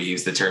whenever we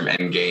use the term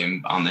end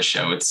game on the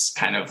show, it's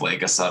kind of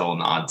a subtle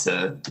nod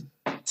to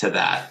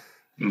that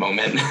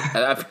moment.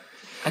 I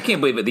can't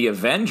believe it. The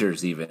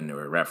Avengers even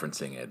were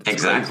referencing it.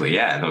 Exactly.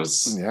 Yeah.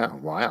 Yeah.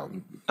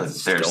 Wild.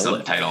 Their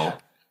subtitle.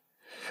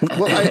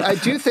 Well, I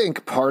do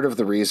think part of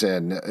the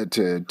reason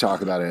to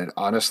talk about it,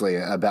 honestly,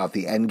 about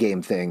the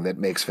endgame thing that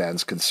makes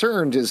fans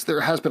concerned is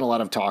there has been a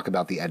lot of talk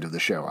about the end of the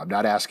show. I'm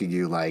not asking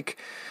you, like,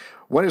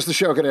 when is the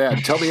show going to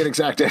end? Tell me an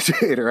exact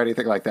date or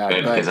anything like that.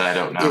 Because I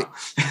don't know.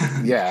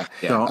 Yeah.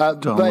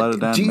 Don't but let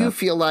it end. do you man.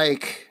 feel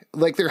like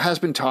there has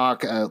been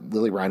talk,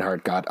 Lily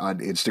Reinhart got on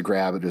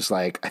Instagram and was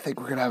like, I think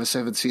we're going to have a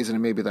 7th season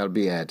and maybe that'll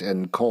be it.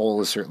 And Cole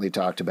has certainly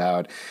talked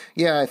about,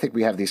 I think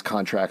we have these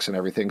contracts and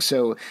everything.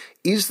 So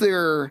is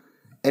there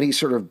any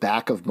sort of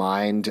back of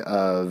mind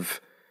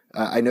of,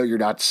 I know you're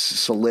not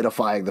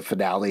solidifying the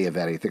finale of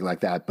anything like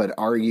that, but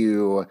are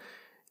you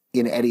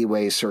in any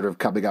way sort of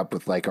coming up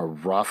with like a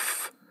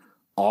rough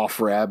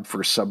off-ramp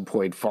for some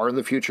point far in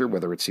the future,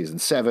 whether it's season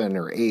 7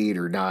 or 8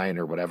 or 9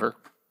 or whatever?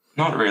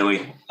 Not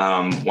really.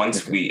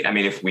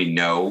 If we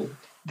know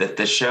that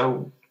the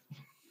show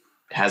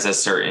has a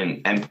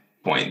certain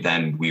endpoint,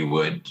 then we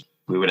would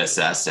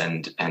assess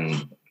and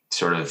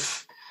sort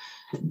of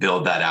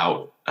build that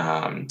out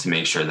to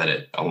make sure that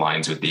it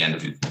aligns with the end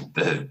of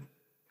the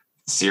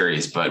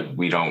series. But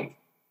we've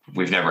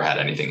never had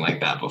anything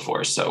like that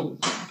before. So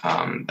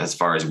as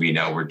far as we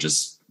know,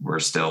 we're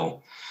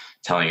still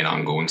telling an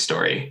ongoing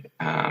story.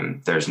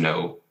 There's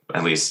no,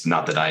 at least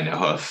not that I know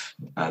of,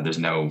 there's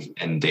no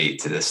end date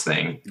to this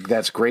thing.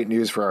 That's great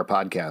news for our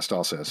podcast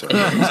also. So.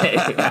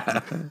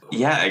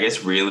 Yeah, I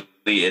guess really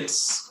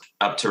it's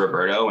up to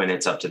Roberto and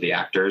it's up to the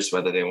actors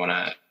whether they want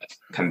to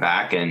come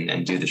back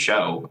and do the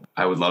show.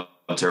 I would love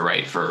to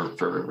write for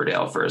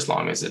Riverdale for as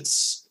long as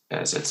it's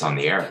on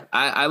the air.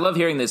 I love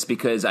hearing this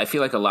because I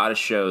feel like a lot of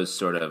shows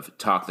sort of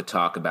talk the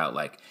talk about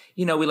like,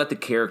 we let the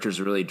characters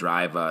really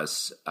drive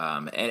us.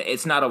 And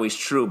it's not always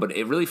true, but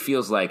it really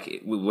feels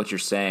like what you're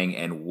saying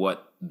and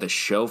what the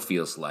show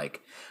feels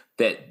like,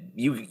 that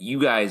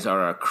you guys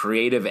are a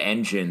creative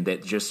engine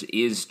that just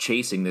is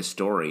chasing this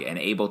story and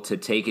able to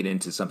take it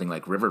into something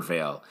like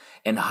Riverdale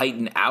and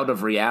heighten out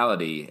of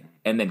reality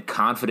and then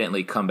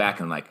confidently come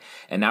back and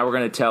now we're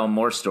going to tell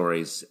more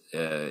stories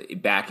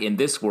back in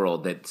this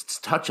world that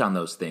touch on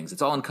those things.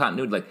 It's all in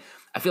continuity. Like,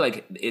 I feel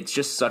like it's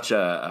just such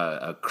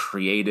a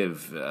creative,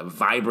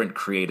 vibrant,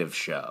 creative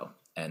show.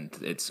 And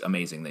it's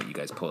amazing that you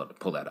guys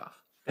pull that off.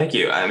 Thank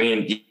you. I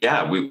mean,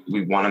 yeah, we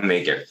want to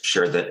make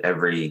sure that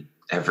every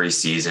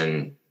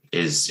season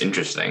is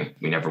interesting.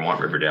 We never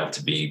want Riverdale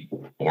to be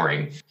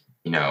boring.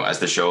 As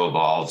the show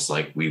evolves,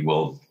 like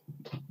we'll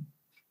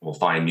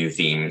find new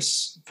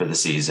themes for the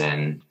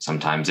season.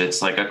 Sometimes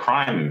it's like a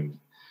crime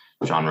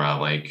genre,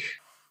 like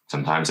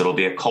sometimes it'll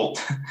be a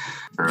cult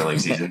for like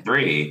season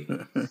 3.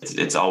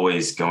 It's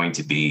always going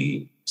to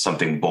be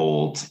something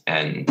bold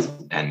and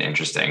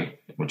interesting,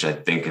 which I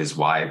think is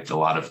why a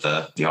lot of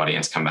the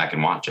audience come back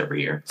and watch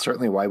every year.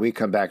 Certainly why we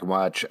come back and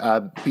watch.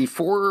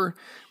 Before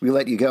we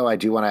let you go, I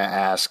do want to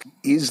ask,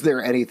 is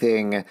there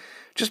anything,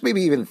 just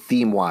maybe even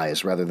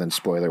theme-wise rather than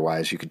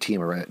spoiler-wise, you could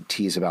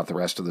tease about the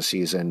rest of the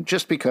season?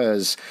 Just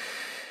because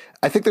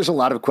I think there's a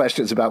lot of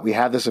questions about, we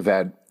had this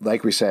event,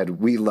 like we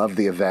said, we love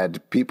the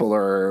event. People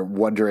are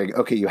wondering,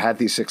 okay, you had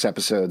these 6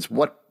 episodes.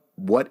 What,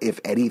 if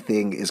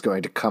anything, is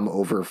going to come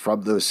over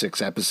from those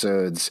 6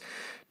 episodes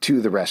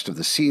to the rest of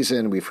the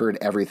season? We've heard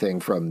everything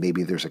from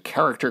maybe there's a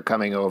character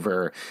coming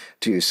over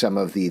to some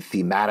of the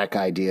thematic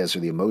ideas or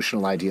the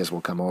emotional ideas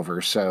will come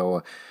over.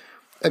 So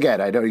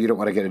again, I know you don't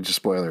want to get into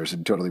spoilers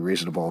and totally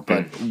reasonable,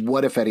 but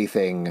what, if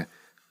anything,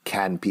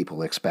 can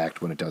people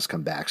expect when it does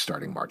come back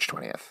starting March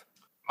 20th?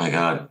 My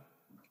God.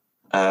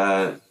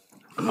 Well,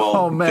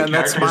 oh man,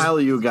 that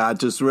smile you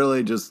got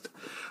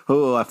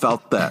I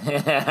felt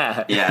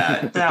that.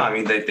 Yeah. No, I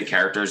mean, the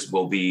characters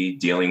will be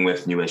dealing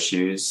with new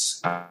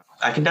issues.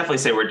 I can definitely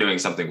say we're doing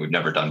something we've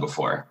never done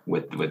before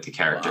with the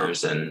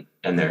characters and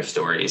their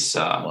stories.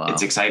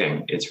 It's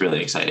exciting. It's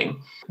really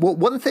exciting. Well,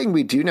 one thing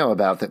we do know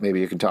about that maybe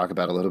you can talk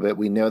about a little bit,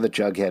 we know that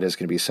Jughead is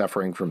going to be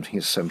suffering from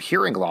some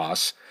hearing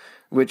loss,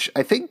 which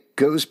I think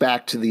goes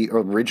back to the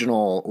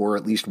original, or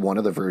at least one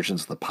of the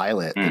versions of the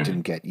pilot that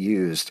didn't get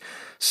used.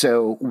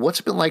 So what's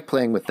it been like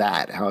playing with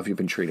that? How have you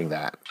been treating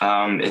that?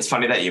 It's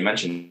funny that you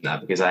mentioned that,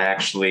 because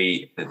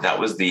that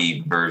was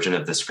the version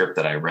of the script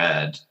that I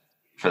read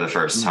for the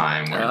first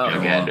time, where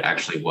Jughead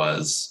actually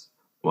was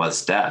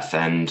deaf.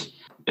 And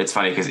it's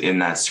funny because in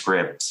that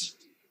script,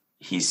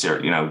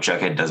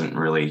 Jughead doesn't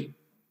really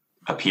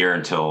appear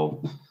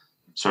until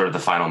sort of the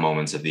final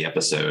moments of the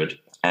episode.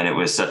 And it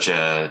was such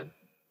an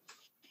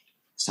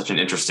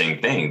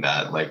interesting thing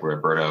that like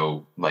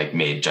Roberto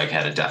made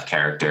Jughead a deaf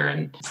character,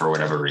 and for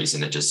whatever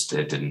reason it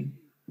didn't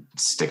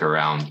stick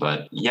around.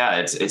 But yeah,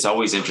 it's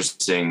always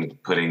interesting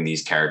putting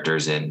these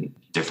characters in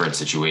different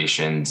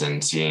situations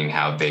and seeing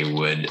how they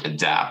would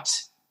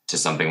adapt to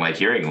something like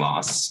hearing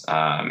loss.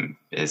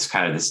 It's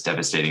kind of this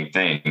devastating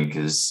thing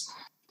because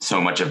so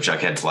much of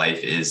Jughead's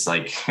life is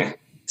like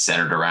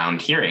centered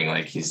around hearing.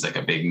 Like he's like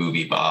a big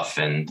movie buff,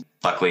 and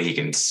luckily he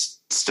can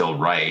still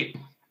write.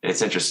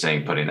 It's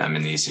interesting putting them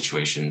in these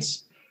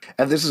situations.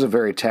 And this is a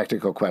very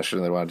technical question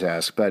that I wanted to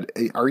ask, but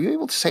are you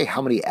able to say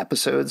how many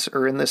episodes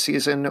are in this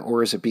season,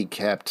 or is it being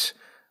kept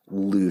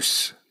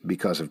loose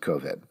because of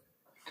COVID?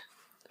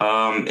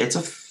 It's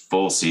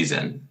full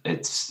season.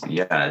 It's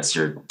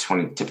your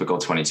typical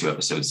 22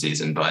 episode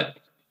season, but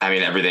I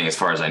mean, everything as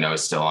far as I know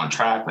is still on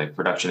track. Like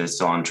production is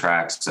still on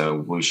track. So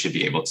we should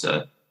be able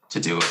to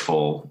do a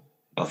full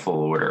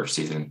order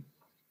season.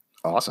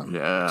 Awesome.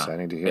 Yeah.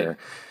 Exciting to hear.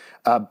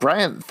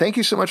 Brian, thank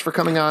you so much for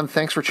coming on.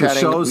 Thanks for chatting.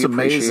 The show's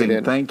amazing.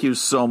 It. Thank you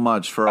so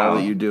much for all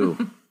that you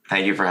do.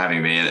 Thank you for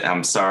having me.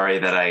 I'm sorry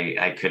that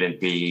I couldn't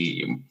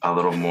be a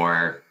little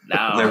more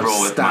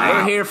liberal with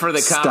We're here for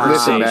the conversation.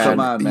 Listen, man, Come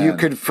on, man. You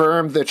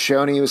confirmed that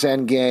Shoney was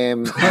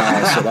endgame,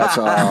 so that's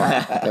all.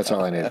 That's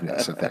all I need to know.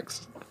 So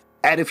thanks.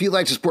 And if you'd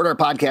like to support our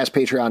podcast,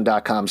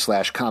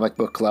 patreon.com/comic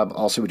book club.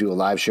 Also, we do a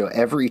live show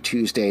every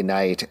Tuesday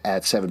night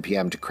at 7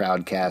 p.m. to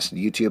Crowdcast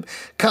and YouTube.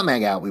 Come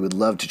hang out. We would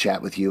love to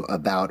chat with you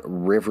about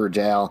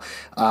Riverdale.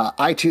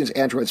 iTunes,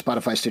 Android,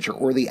 Spotify, Stitcher,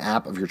 or the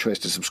app of your choice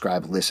to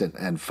subscribe, listen,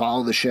 and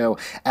follow the show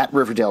at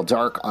Riverdale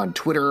Dark on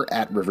Twitter,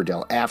 at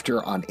Riverdale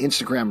After on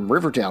Instagram,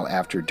 Riverdale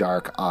After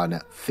Dark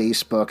on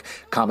Facebook,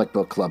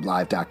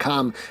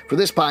 comicbookclublive.com. For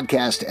this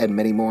podcast and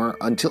many more,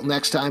 until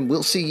next time,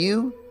 we'll see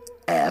you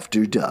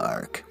after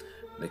dark.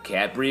 The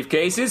cat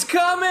briefcase is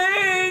coming!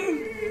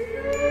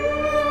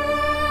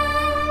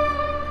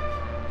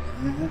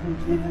 And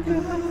you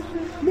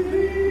got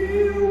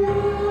me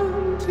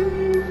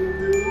wanting